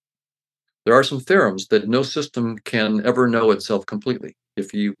 There are some theorems that no system can ever know itself completely.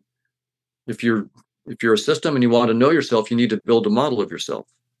 If you're a system and you want to know yourself, you need to build a model of yourself,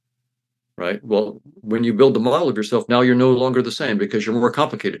 right? Well, when you build the model of yourself, now you're no longer the same because you're more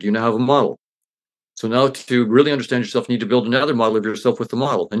complicated. You now have a model. So now to really understand yourself, you need to build another model of yourself with the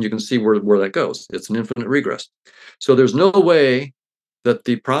model, and you can see where that goes. It's an infinite regress. So there's no way that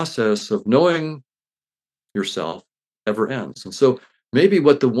the process of knowing yourself ever ends. And so maybe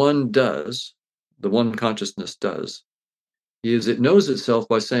what the one consciousness does, is it knows itself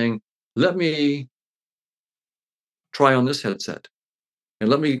by saying, let me try on this headset, and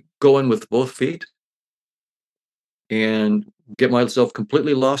let me go in with both feet and get myself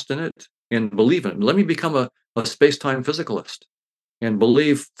completely lost in it and believe in it. Let me become a space-time physicalist and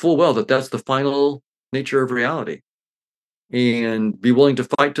believe full well that that's the final nature of reality, and be willing to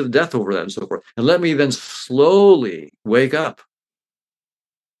fight to the death over that and so forth. And let me then slowly wake up,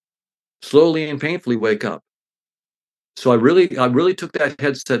 slowly and painfully wake up. So I really took that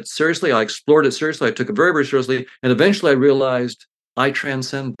headset seriously. I explored it seriously. I took it very, very seriously. And eventually I realized I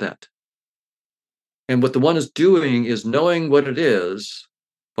transcend that. And what the one is doing is knowing what it is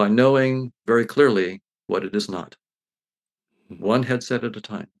by knowing very clearly what it is not. One headset at a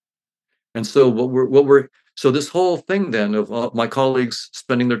time. And so so this whole thing then of my colleagues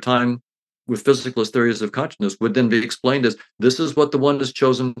spending their time with physicalist theories of consciousness would then be explained as, this is what the one has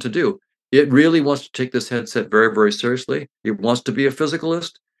chosen to do. It really wants to take this headset very, very seriously. It wants to be a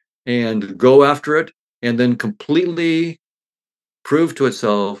physicalist and go after it, and then completely prove to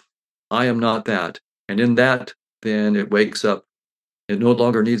itself, I am not that. And in that, then it wakes up. It no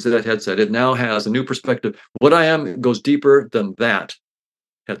longer needs that headset. It now has a new perspective. What I am goes deeper than that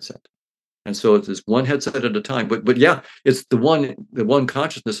headset. And so it's this one headset at a time. But yeah, it's the one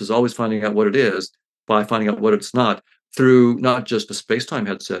consciousness is always finding out what it is by finding out what it's not, through not just a space-time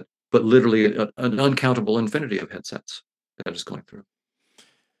headset, but literally an uncountable infinity of headsets that is going through.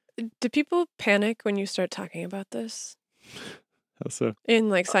 Do people panic when you start talking about this? How so? In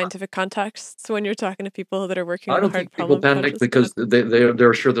like scientific contexts, when you're talking to people that are working I on don't hard think people problem panic because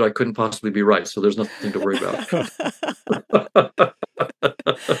they're sure that I couldn't possibly be right. So there's nothing to worry about.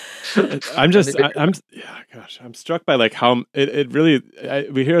 I'm struck by like how it really,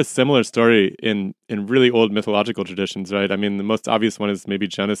 we hear a similar story in really old mythological traditions, right? I mean, the most obvious one is maybe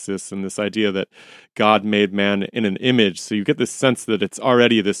Genesis, and this idea that God made man in an image. So you get this sense that it's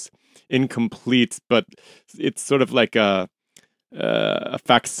already this incomplete, but it's sort of like a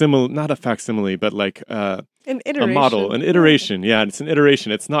facsimile, not a facsimile, but like an iteration. A model, an iteration. Yeah, it's an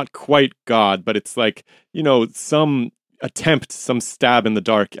iteration. It's not quite God, but it's like, some attempt, some stab in the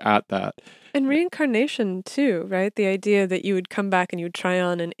dark at that. And reincarnation too, right? The idea that you would come back and you would try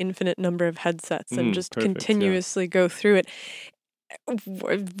on an infinite number of headsets and just Perfect, yeah. continuously go through it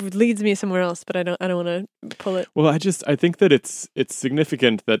leads me somewhere else, but I don't want to pull it. Well, I think that it's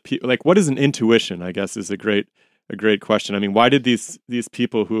significant that like, what is an intuition, I guess, is a great question. I mean, why did these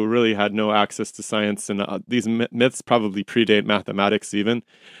people who really had no access to science, and these myths probably predate mathematics even.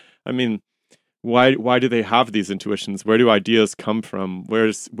 I mean, why do they have these intuitions? Where do ideas come from?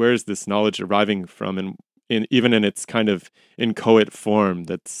 Where's this knowledge arriving from? And even in its kind of inchoate form,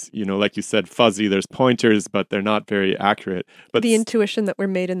 that's, like you said, fuzzy. There's pointers, but they're not very accurate. But the intuition that we're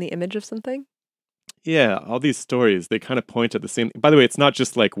made in the image of something? Yeah, all these stories, they kind of point at the same. By the way, it's not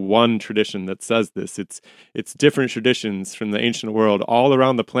just like one tradition that says this. It's different traditions from the ancient world all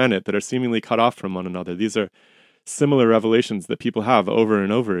around the planet that are seemingly cut off from one another. These are similar revelations that people have over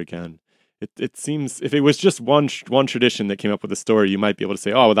and over again. It seems, if it was just one tradition that came up with a story, you might be able to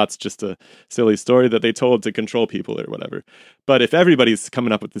say, oh, well, that's just a silly story that they told to control people or whatever. But if everybody's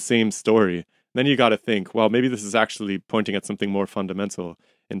coming up with the same story, then you got to think, well, maybe this is actually pointing at something more fundamental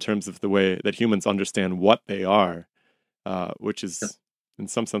in terms of the way that humans understand what they are, which is, in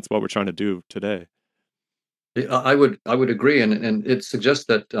some sense, what we're trying to do today. I would agree, and it suggests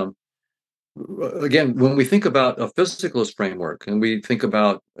that again, when we think about a physicalist framework and we think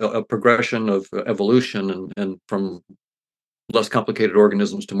about a progression of evolution and from less complicated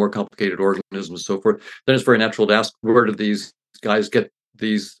organisms to more complicated organisms and so forth, then it's very natural to ask, where did these guys get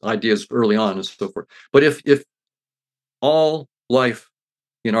these ideas early on and so forth? But if all life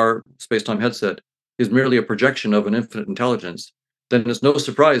in our space-time headset is merely a projection of an infinite intelligence, then it's no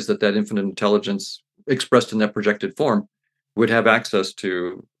surprise that infinite intelligence expressed in that projected form would have access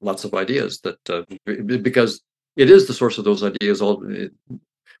to lots of ideas, that because it is the source of those ideas.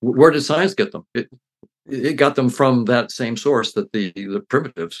 Where did science get them? It got them from that same source that the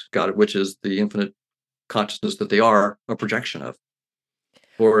primitives got it, which is the infinite consciousness that they are a projection of.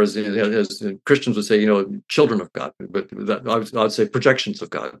 Or as Christians would say, children of God, but I would say projections of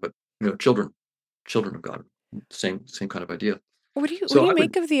God, but children of God, same kind of idea. What do you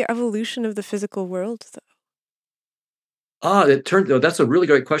make of the evolution of the physical world, though? That's a really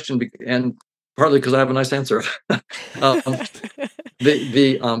great question, and partly because I have a nice answer.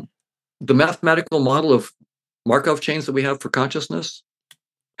 The mathematical model of Markov chains that we have for consciousness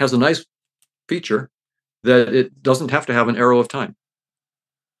has a nice feature that it doesn't have to have an arrow of time.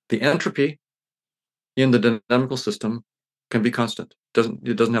 The entropy in the dynamical system can be constant.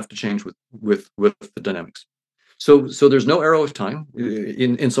 It doesn't have to change with the dynamics. So there's no arrow of time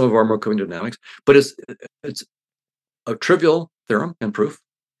in some of our Markovian dynamics, but it's a trivial theorem and proof,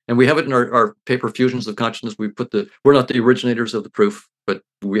 and we have it in our paper, Fusions of Consciousness. We're not the originators of the proof, but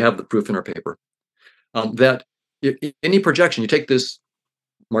we have the proof in our paper. That any projection, you take this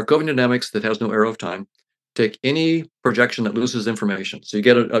Markovian dynamics that has no arrow of time, take any projection that loses information. So you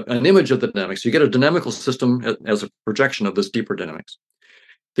get an image of the dynamics. You get a dynamical system as a projection of this deeper dynamics.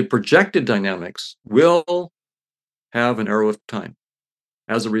 The projected dynamics will have an arrow of time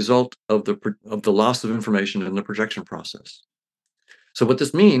as a result of the loss of information in the projection process. So what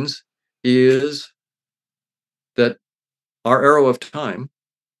this means is that our arrow of time,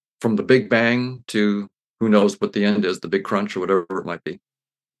 from the Big Bang to who knows what the end is, the Big Crunch or whatever it might be,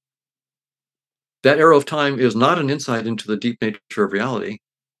 that arrow of time is not an insight into the deep nature of reality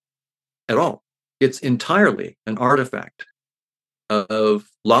at all. It's entirely an artifact of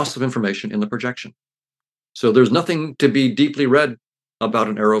loss of information in the projection. So there's nothing to be deeply read about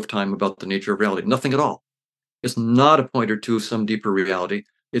an arrow of time, about the nature of reality. Nothing at all. It's not a pointer to some deeper reality.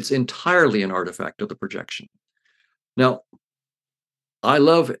 It's entirely an artifact of the projection. Now, I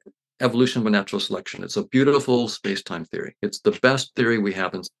love evolution by natural selection. It's a beautiful space-time theory. It's the best theory we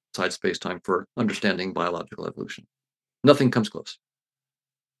have inside space-time for understanding biological evolution. Nothing comes close.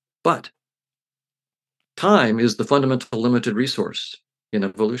 But time is the fundamental limited resource in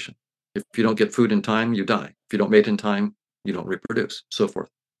evolution. If you don't get food in time, you die. If you don't mate in time, you don't reproduce, so forth.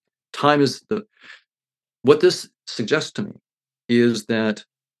 Time is what this suggests to me is that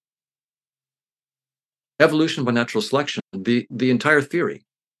evolution by natural selection, the entire theory,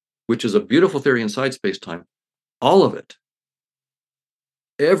 which is a beautiful theory inside space-time, all of it,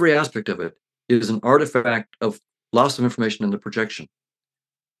 every aspect of it, is an artifact of loss of information in the projection.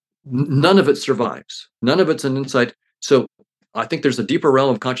 None of it survives. None of it's an insight. So I think there's a deeper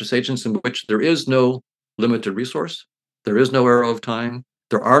realm of conscious agents in which there is no limited resource. There is no arrow of time.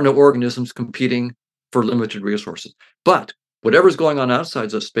 There are no organisms competing for limited resources. But whatever's going on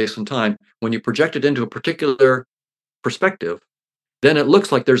outside of space and time, when you project it into a particular perspective, then it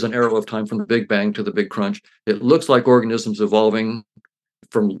looks like there's an arrow of time from the Big Bang to the Big Crunch. It looks like organisms evolving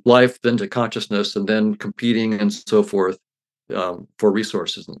from life then to consciousness, and then competing and so forth for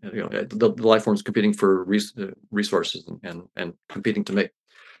resources. The life forms competing for resources and competing to mate.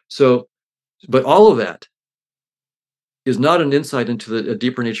 So, but all of that is not an insight into a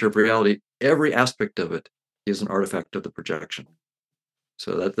deeper nature of reality. Every aspect of it is an artifact of the projection.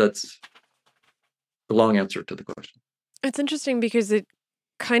 So that's the long answer to the question. It's interesting because it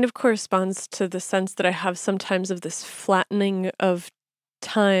kind of corresponds to the sense that I have sometimes of this flattening of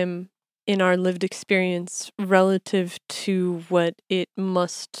time in our lived experience relative to what it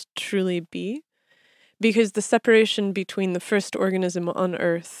must truly be. Because the separation between the first organism on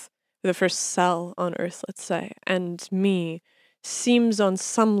Earth, the first cell on Earth, let's say, and me seems on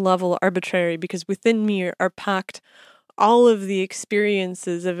some level arbitrary, because within me are packed all of the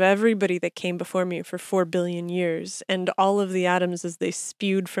experiences of everybody that came before me for 4 billion years, and all of the atoms as they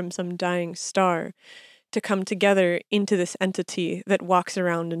spewed from some dying star to come together into this entity that walks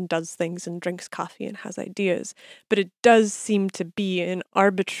around and does things and drinks coffee and has ideas. But it does seem to be an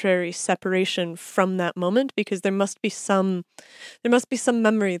arbitrary separation from that moment, because there must be some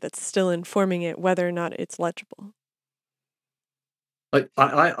memory that's still informing it, whether or not it's legible.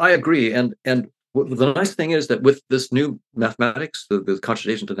 I agree, and the nice thing is that with this new mathematics, the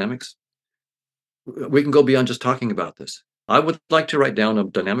computation dynamics, we can go beyond just talking about this. I would like to write down a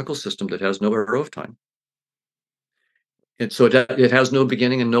dynamical system that has no arrow of time. And so it has no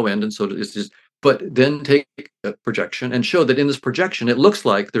beginning and no end, and so it's just. But then take a projection and show that in this projection, it looks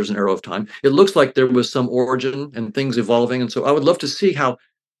like there's an arrow of time. It looks like there was some origin and things evolving. And so I would love to see how,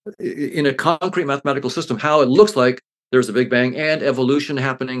 in a concrete mathematical system, how it looks like there's a Big Bang and evolution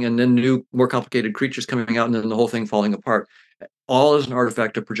happening, and then new, more complicated creatures coming out, and then the whole thing falling apart. All as an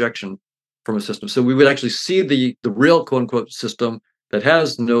artifact of projection from a system. So we would actually see the real quote unquote system that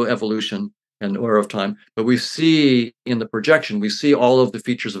has no evolution and no arrow of time, but we see in the projection, we see all of the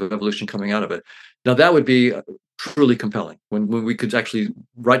features of evolution coming out of it. Now that would be truly compelling when we could actually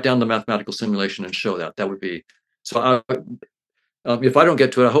write down the mathematical simulation and show that. That would be so. If I don't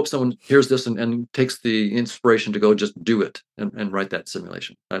get to it, I hope someone hears this and takes the inspiration to go just do it and write that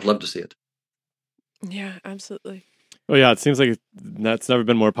simulation. I'd love to see it. Yeah, absolutely. Oh yeah, it seems like that's never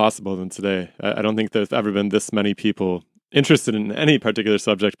been more possible than today. I don't think there's ever been this many people interested in any particular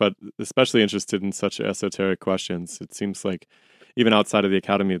subject, but especially interested in such esoteric questions. It seems like even outside of the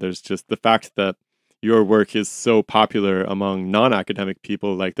academy, there's just the fact that your work is so popular among non-academic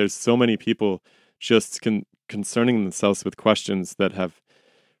people. Like there's so many people just concerning themselves with questions that have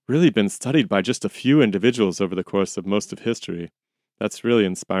really been studied by just a few individuals over the course of most of history. That's really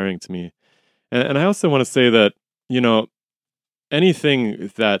inspiring to me. And I also want to say that,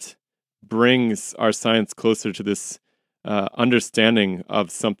 anything that brings our science closer to this understanding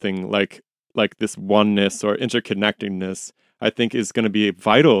of something like this oneness or interconnectedness, I think is going to be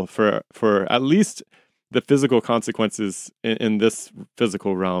vital for at least the physical consequences in this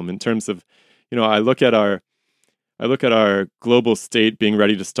physical realm. In terms of, I look at our global state being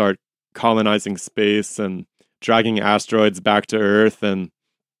ready to start colonizing space and dragging asteroids back to Earth, and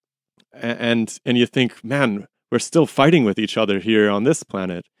you think, man, we're still fighting with each other here on this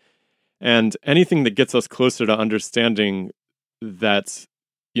planet. And anything that gets us closer to understanding that,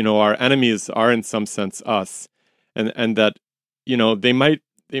 our enemies are in some sense us, and that, they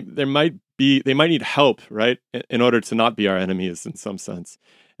might need help, right, in order to not be our enemies in some sense.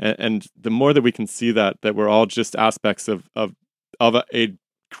 And the more that we can see that we're all just aspects of a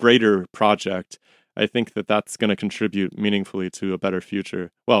greater project, I think that's going to contribute meaningfully to a better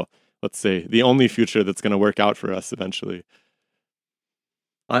future. Well, let's say the only future that's going to work out for us eventually.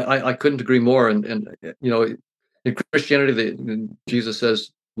 I couldn't agree more. And in Christianity, Jesus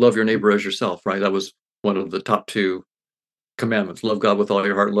says, "Love your neighbor as yourself." Right? That was one of the top 2 commandments: love God with all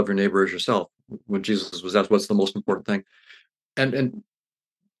your heart, love your neighbor as yourself. When Jesus was asked, "What's the most important thing?" And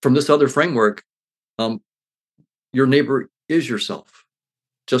from this other framework, your neighbor is yourself,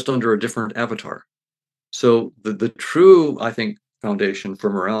 just under a different avatar. So the true, I think, foundation for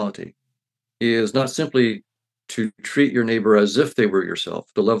morality is not simply to treat your neighbor as if they were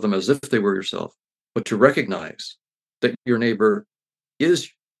yourself, to love them as if they were yourself, but to recognize that your neighbor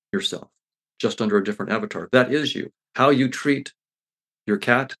is yourself, just under a different avatar. That is you. How you treat your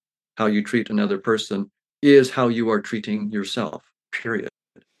cat, how you treat another person, is how you are treating yourself, period.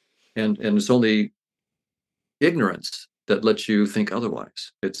 And it's only ignorance that lets you think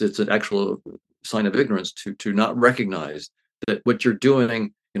otherwise. It's an actual sign of ignorance to not recognize that what you're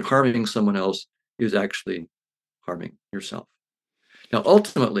doing in harming someone else is actually harming yourself. Now,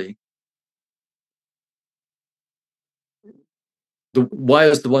 ultimately, why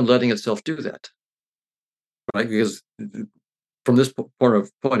is the one letting itself do that? Right? Because from this point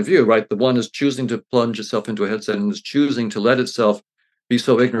of view, right, the one is choosing to plunge itself into a headset and is choosing to let itself be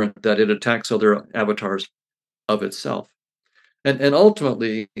so ignorant that it attacks other avatars of itself. And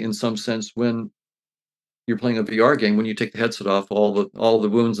ultimately, in some sense, when you're playing a VR game, when you take the headset off, all the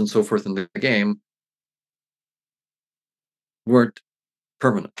wounds and so forth in the game weren't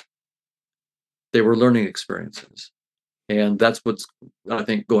permanent. They were learning experiences. And that's what's, I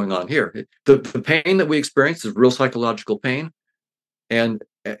think, going on here. The pain that we experience is real psychological pain. And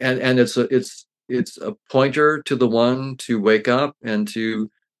it's a pointer to the one to wake up and to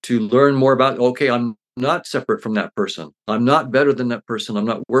learn more about, okay, I'm not separate from that person. I'm not better than that person. I'm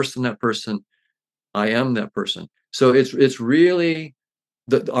not worse than that person. I am that person. So it's really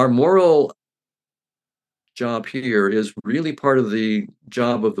our moral job here is really part of the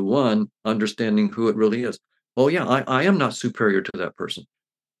job of the one understanding who it really is. Oh yeah, I am not superior to that person.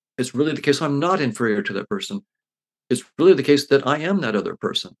 It's really the case I'm not inferior to that person. It's really the case that I am that other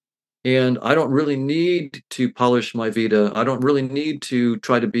person. And I don't really need to polish my Vita. I don't really need to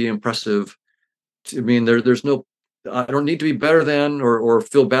try to be impressive. I mean, there's no, I don't need to be better than or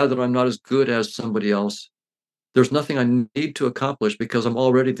feel bad that I'm not as good as somebody else. There's nothing I need to accomplish because I'm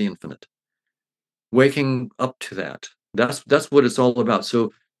already the infinite. Waking up to that. That's what it's all about.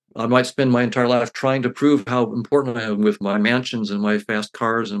 So I might spend my entire life trying to prove how important I am with my mansions and my fast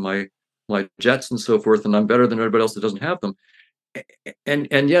cars and my jets and so forth, and I'm better than everybody else that doesn't have them.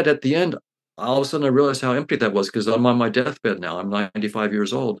 And yet at the end, all of a sudden I realized how empty that was because I'm on my deathbed now. I'm 95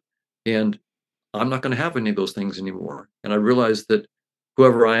 years old, and I'm not going to have any of those things anymore. And I realized that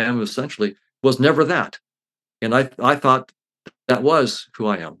whoever I am essentially was never that. And I thought that was who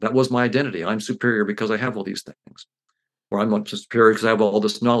I am. That was my identity. I'm superior because I have all these things, or I'm not superior because I have all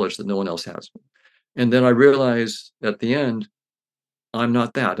this knowledge that no one else has. And then I realized at the end, I'm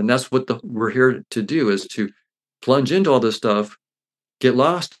not that. And that's what we're here to do, is to plunge into all this stuff, get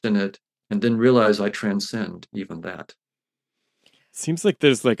lost in it, and then realize I transcend even that. Seems like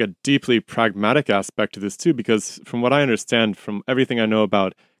there's like a deeply pragmatic aspect to this too, because from what I understand, from everything I know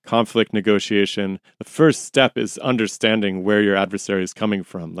about conflict negotiation, the first step is understanding where your adversary is coming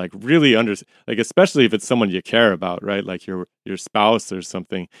from. Like really like especially if it's someone you care about, right? Like your spouse or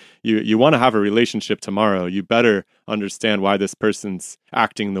something. You want to have a relationship tomorrow. You better understand why this person's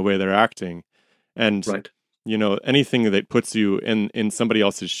acting the way they're acting. And right. You know, anything that puts you in somebody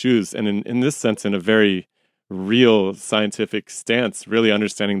else's shoes, and in this sense, in a very real scientific stance, really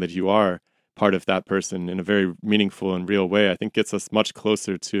understanding that you are part of that person in a very meaningful and real way, I think gets us much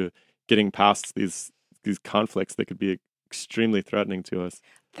closer to getting past these conflicts that could be extremely threatening to us.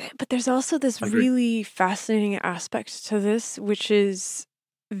 But there's also this really fascinating aspect to this, which is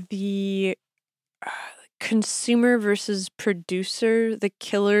the consumer versus producer, the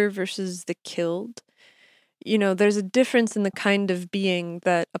killer versus the killed. You know, there's a difference in the kind of being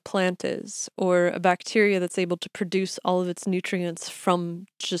that a plant is, or a bacteria that's able to produce all of its nutrients from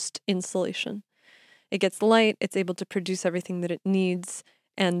just insulation. It gets light, it's able to produce everything that it needs,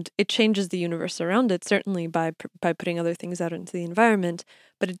 and it changes the universe around it, certainly by putting other things out into the environment,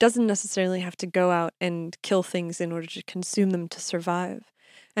 but it doesn't necessarily have to go out and kill things in order to consume them to survive.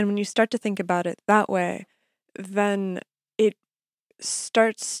 And when you start to think about it that way, then it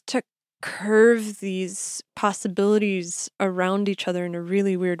starts to curve these possibilities around each other in a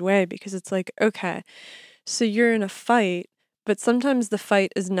really weird way, because it's like, okay, so you're in a fight, but sometimes the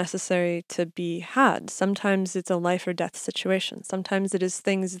fight is necessary to be had. Sometimes it's a life or death situation. Sometimes it is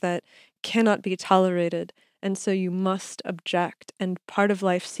things that cannot be tolerated, and so you must object. And part of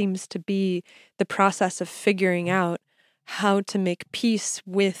life seems to be the process of figuring out how to make peace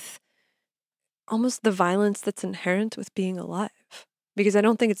with almost the violence that's inherent with being alive. Because I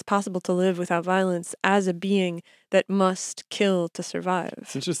don't think it's possible to live without violence as a being that must kill to survive.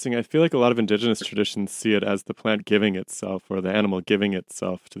 It's interesting. I feel like a lot of indigenous traditions see it as the plant giving itself, or the animal giving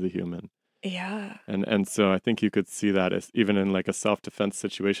itself to the human. Yeah. And so I think you could see that as even in like a self-defense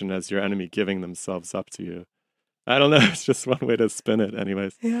situation, as your enemy giving themselves up to you. I don't know. It's just one way to spin it,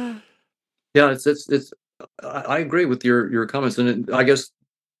 anyways. Yeah. Yeah. It's. I agree with your comments, and I guess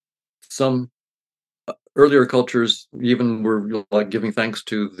some earlier cultures even were like giving thanks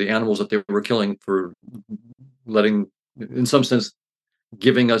to the animals that they were killing for letting, in some sense,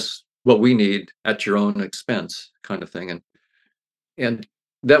 giving us what we need at your own expense, kind of thing. And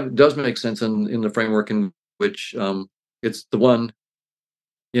that does make sense in the framework in which it's the one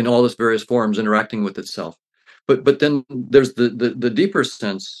in all its various forms interacting with itself. But then there's the deeper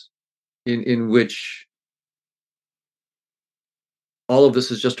sense in which all of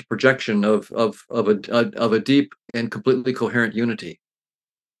this is just a projection of a deep and completely coherent unity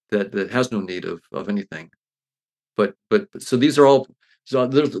that has no need of anything. So these are all. So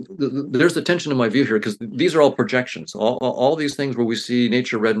there's the tension in my view here, because these are all projections. All these things where we see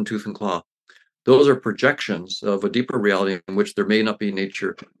nature red in tooth and claw, those are projections of a deeper reality in which there may not be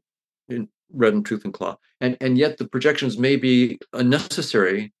nature in red in tooth and claw, and yet the projections may be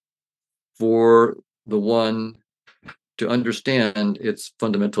unnecessary for the one to understand its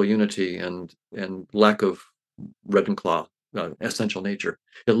fundamental unity and lack of red and claw essential nature.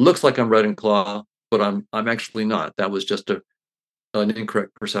 It looks like I'm red and claw, but I'm actually not. That was just an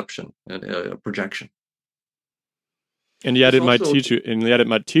incorrect perception and a projection. And yet There's it might also- teach you, and yet it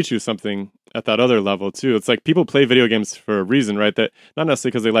might teach you something at that other level too. It's like people play video games for a reason, right? That not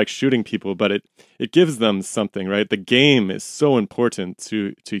necessarily because they like shooting people, but it gives them something, right? The game is so important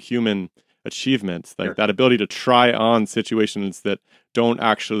to human achievement, like that ability to try on situations that don't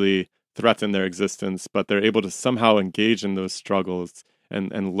actually threaten their existence, but they're able to somehow engage in those struggles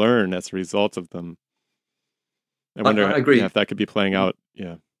and learn as a result of them. I wonder I agree. if that could be playing out.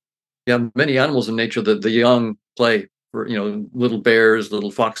 Yeah. Yeah, many animals in nature, the young play for, little bears,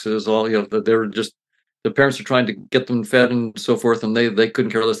 little foxes, all, they're just, the parents are trying to get them fed and so forth, and they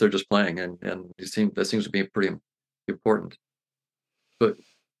couldn't care less. They're just playing, and that seems to be pretty important. But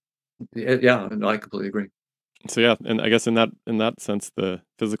yeah, no, I completely agree. So yeah, and I guess in that sense, the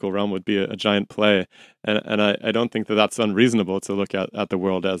physical realm would be a giant play, and I don't think that that's unreasonable to look at the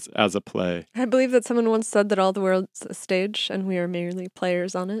world as a play. I believe that someone once said that all the world's a stage and we are merely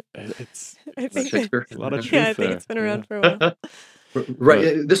players on it. It's I think Shakespeare. a lot of truth yeah, I think there. it's been around for a while.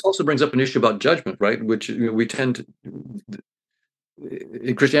 Right. This also brings up an issue about judgment, right? Which we tend to,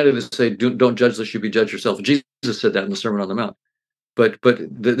 in Christianity, they say, don't judge lest you be judged yourself. Jesus said that in the Sermon on the Mount. But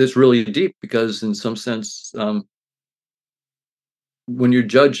that's really deep, because in some sense, when you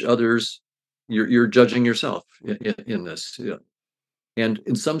judge others, you're judging yourself in this. Yeah. And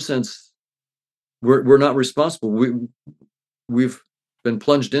in some sense, we're not responsible. We've been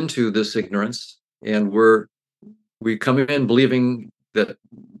plunged into this ignorance, and we come in believing that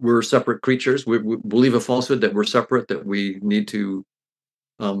we're separate creatures. We believe a falsehood that we're separate, that we need to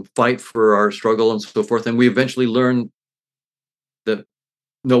fight for our struggle and so forth. And we eventually learn that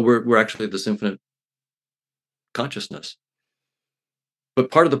no, we're actually this infinite consciousness. But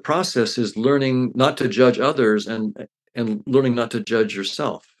part of the process is learning not to judge others, and learning not to judge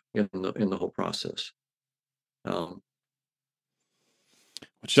yourself in the whole process.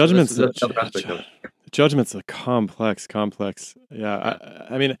 Judgment's so that's another aspect of it. Judgment's a complex. Yeah,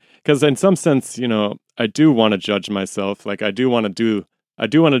 I mean, because in some sense, I do want to judge myself. Like I do want to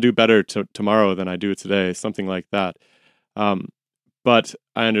do better tomorrow than I do today, something like that. But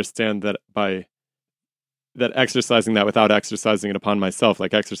I understand that that exercising that without exercising it upon myself,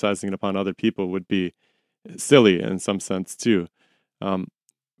 like exercising it upon other people, would be silly in some sense too.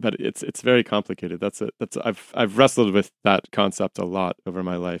 But it's very complicated. I've wrestled with that concept a lot over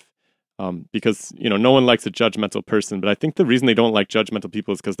my life, because no one likes a judgmental person. But I think the reason they don't like judgmental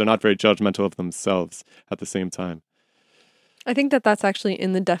people is because they're not very judgmental of themselves at the same time. I think that that's actually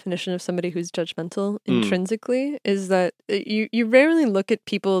in the definition of somebody who's judgmental intrinsically, is that you rarely look at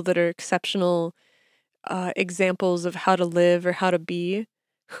people that are exceptional examples of how to live or how to be,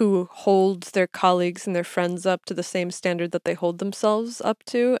 who hold their colleagues and their friends up to the same standard that they hold themselves up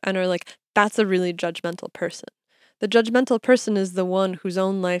to, and are like, that's a really judgmental person. The judgmental person is the one whose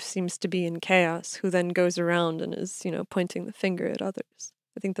own life seems to be in chaos, who then goes around and is, pointing the finger at others.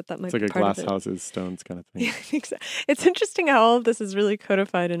 I think that might be part of it. It's like a glass houses, stones kind of thing. Yeah, exactly. It's interesting how all of this is really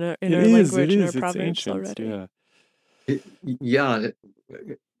codified in our language and our proverbs already. Yeah.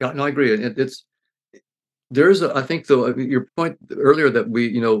 No, I agree. I think, though, your point earlier that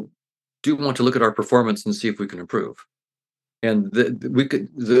we, do want to look at our performance and see if we can improve. And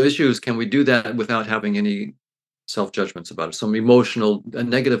the issue is, can we do that without having any self-judgments about it? Some a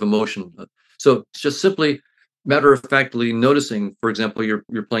negative emotion. So it's just simply matter-of-factly noticing, for example, you're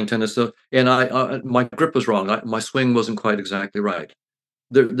playing tennis, and my grip was wrong. My swing wasn't quite exactly right.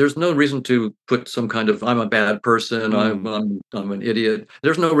 There's no reason to put some kind of, I'm a bad person, I'm an idiot.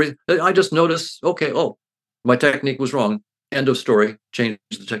 There's no reason. I just notice, okay, my technique was wrong. End of story. Change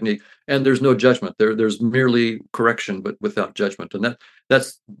the technique, and there's no judgment. There's merely correction, but without judgment. And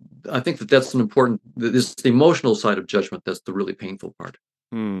I think that's an important. This the emotional side of judgment. That's the really painful part.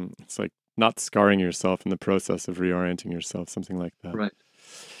 It's like not scarring yourself in the process of reorienting yourself, something like that. Right.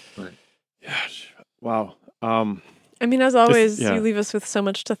 Yeah. Wow. I mean, as always, you leave us with so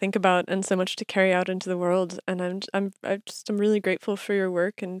much to think about and so much to carry out into the world. And I'm really grateful for your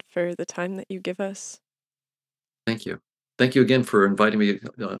work and for the time that you give us. Thank you. Thank you again for inviting me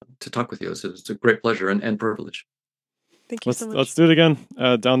to talk with you. It's a great pleasure and privilege. Thank you so much. Let's do it again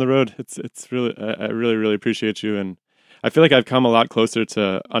down the road. It's really I really appreciate you, and I feel like I've come a lot closer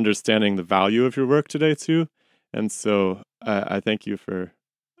to understanding the value of your work today too. And so I thank you for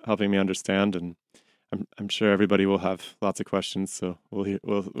helping me understand, and I'm sure everybody will have lots of questions. So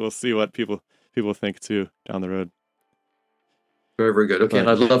we'll see what people think too down the road. Very, very good. Okay, and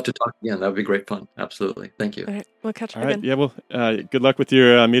I'd love to talk again. That would be great fun. Absolutely. Thank you. All right, we'll catch up All right. again. Yeah. Well, good luck with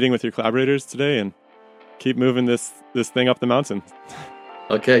your meeting with your collaborators today, and keep moving this thing up the mountain.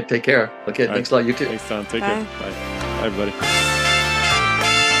 Okay, take care. Okay, thanks a lot. You too. Thanks, Tom. Take Bye. care. Bye. Bye, everybody.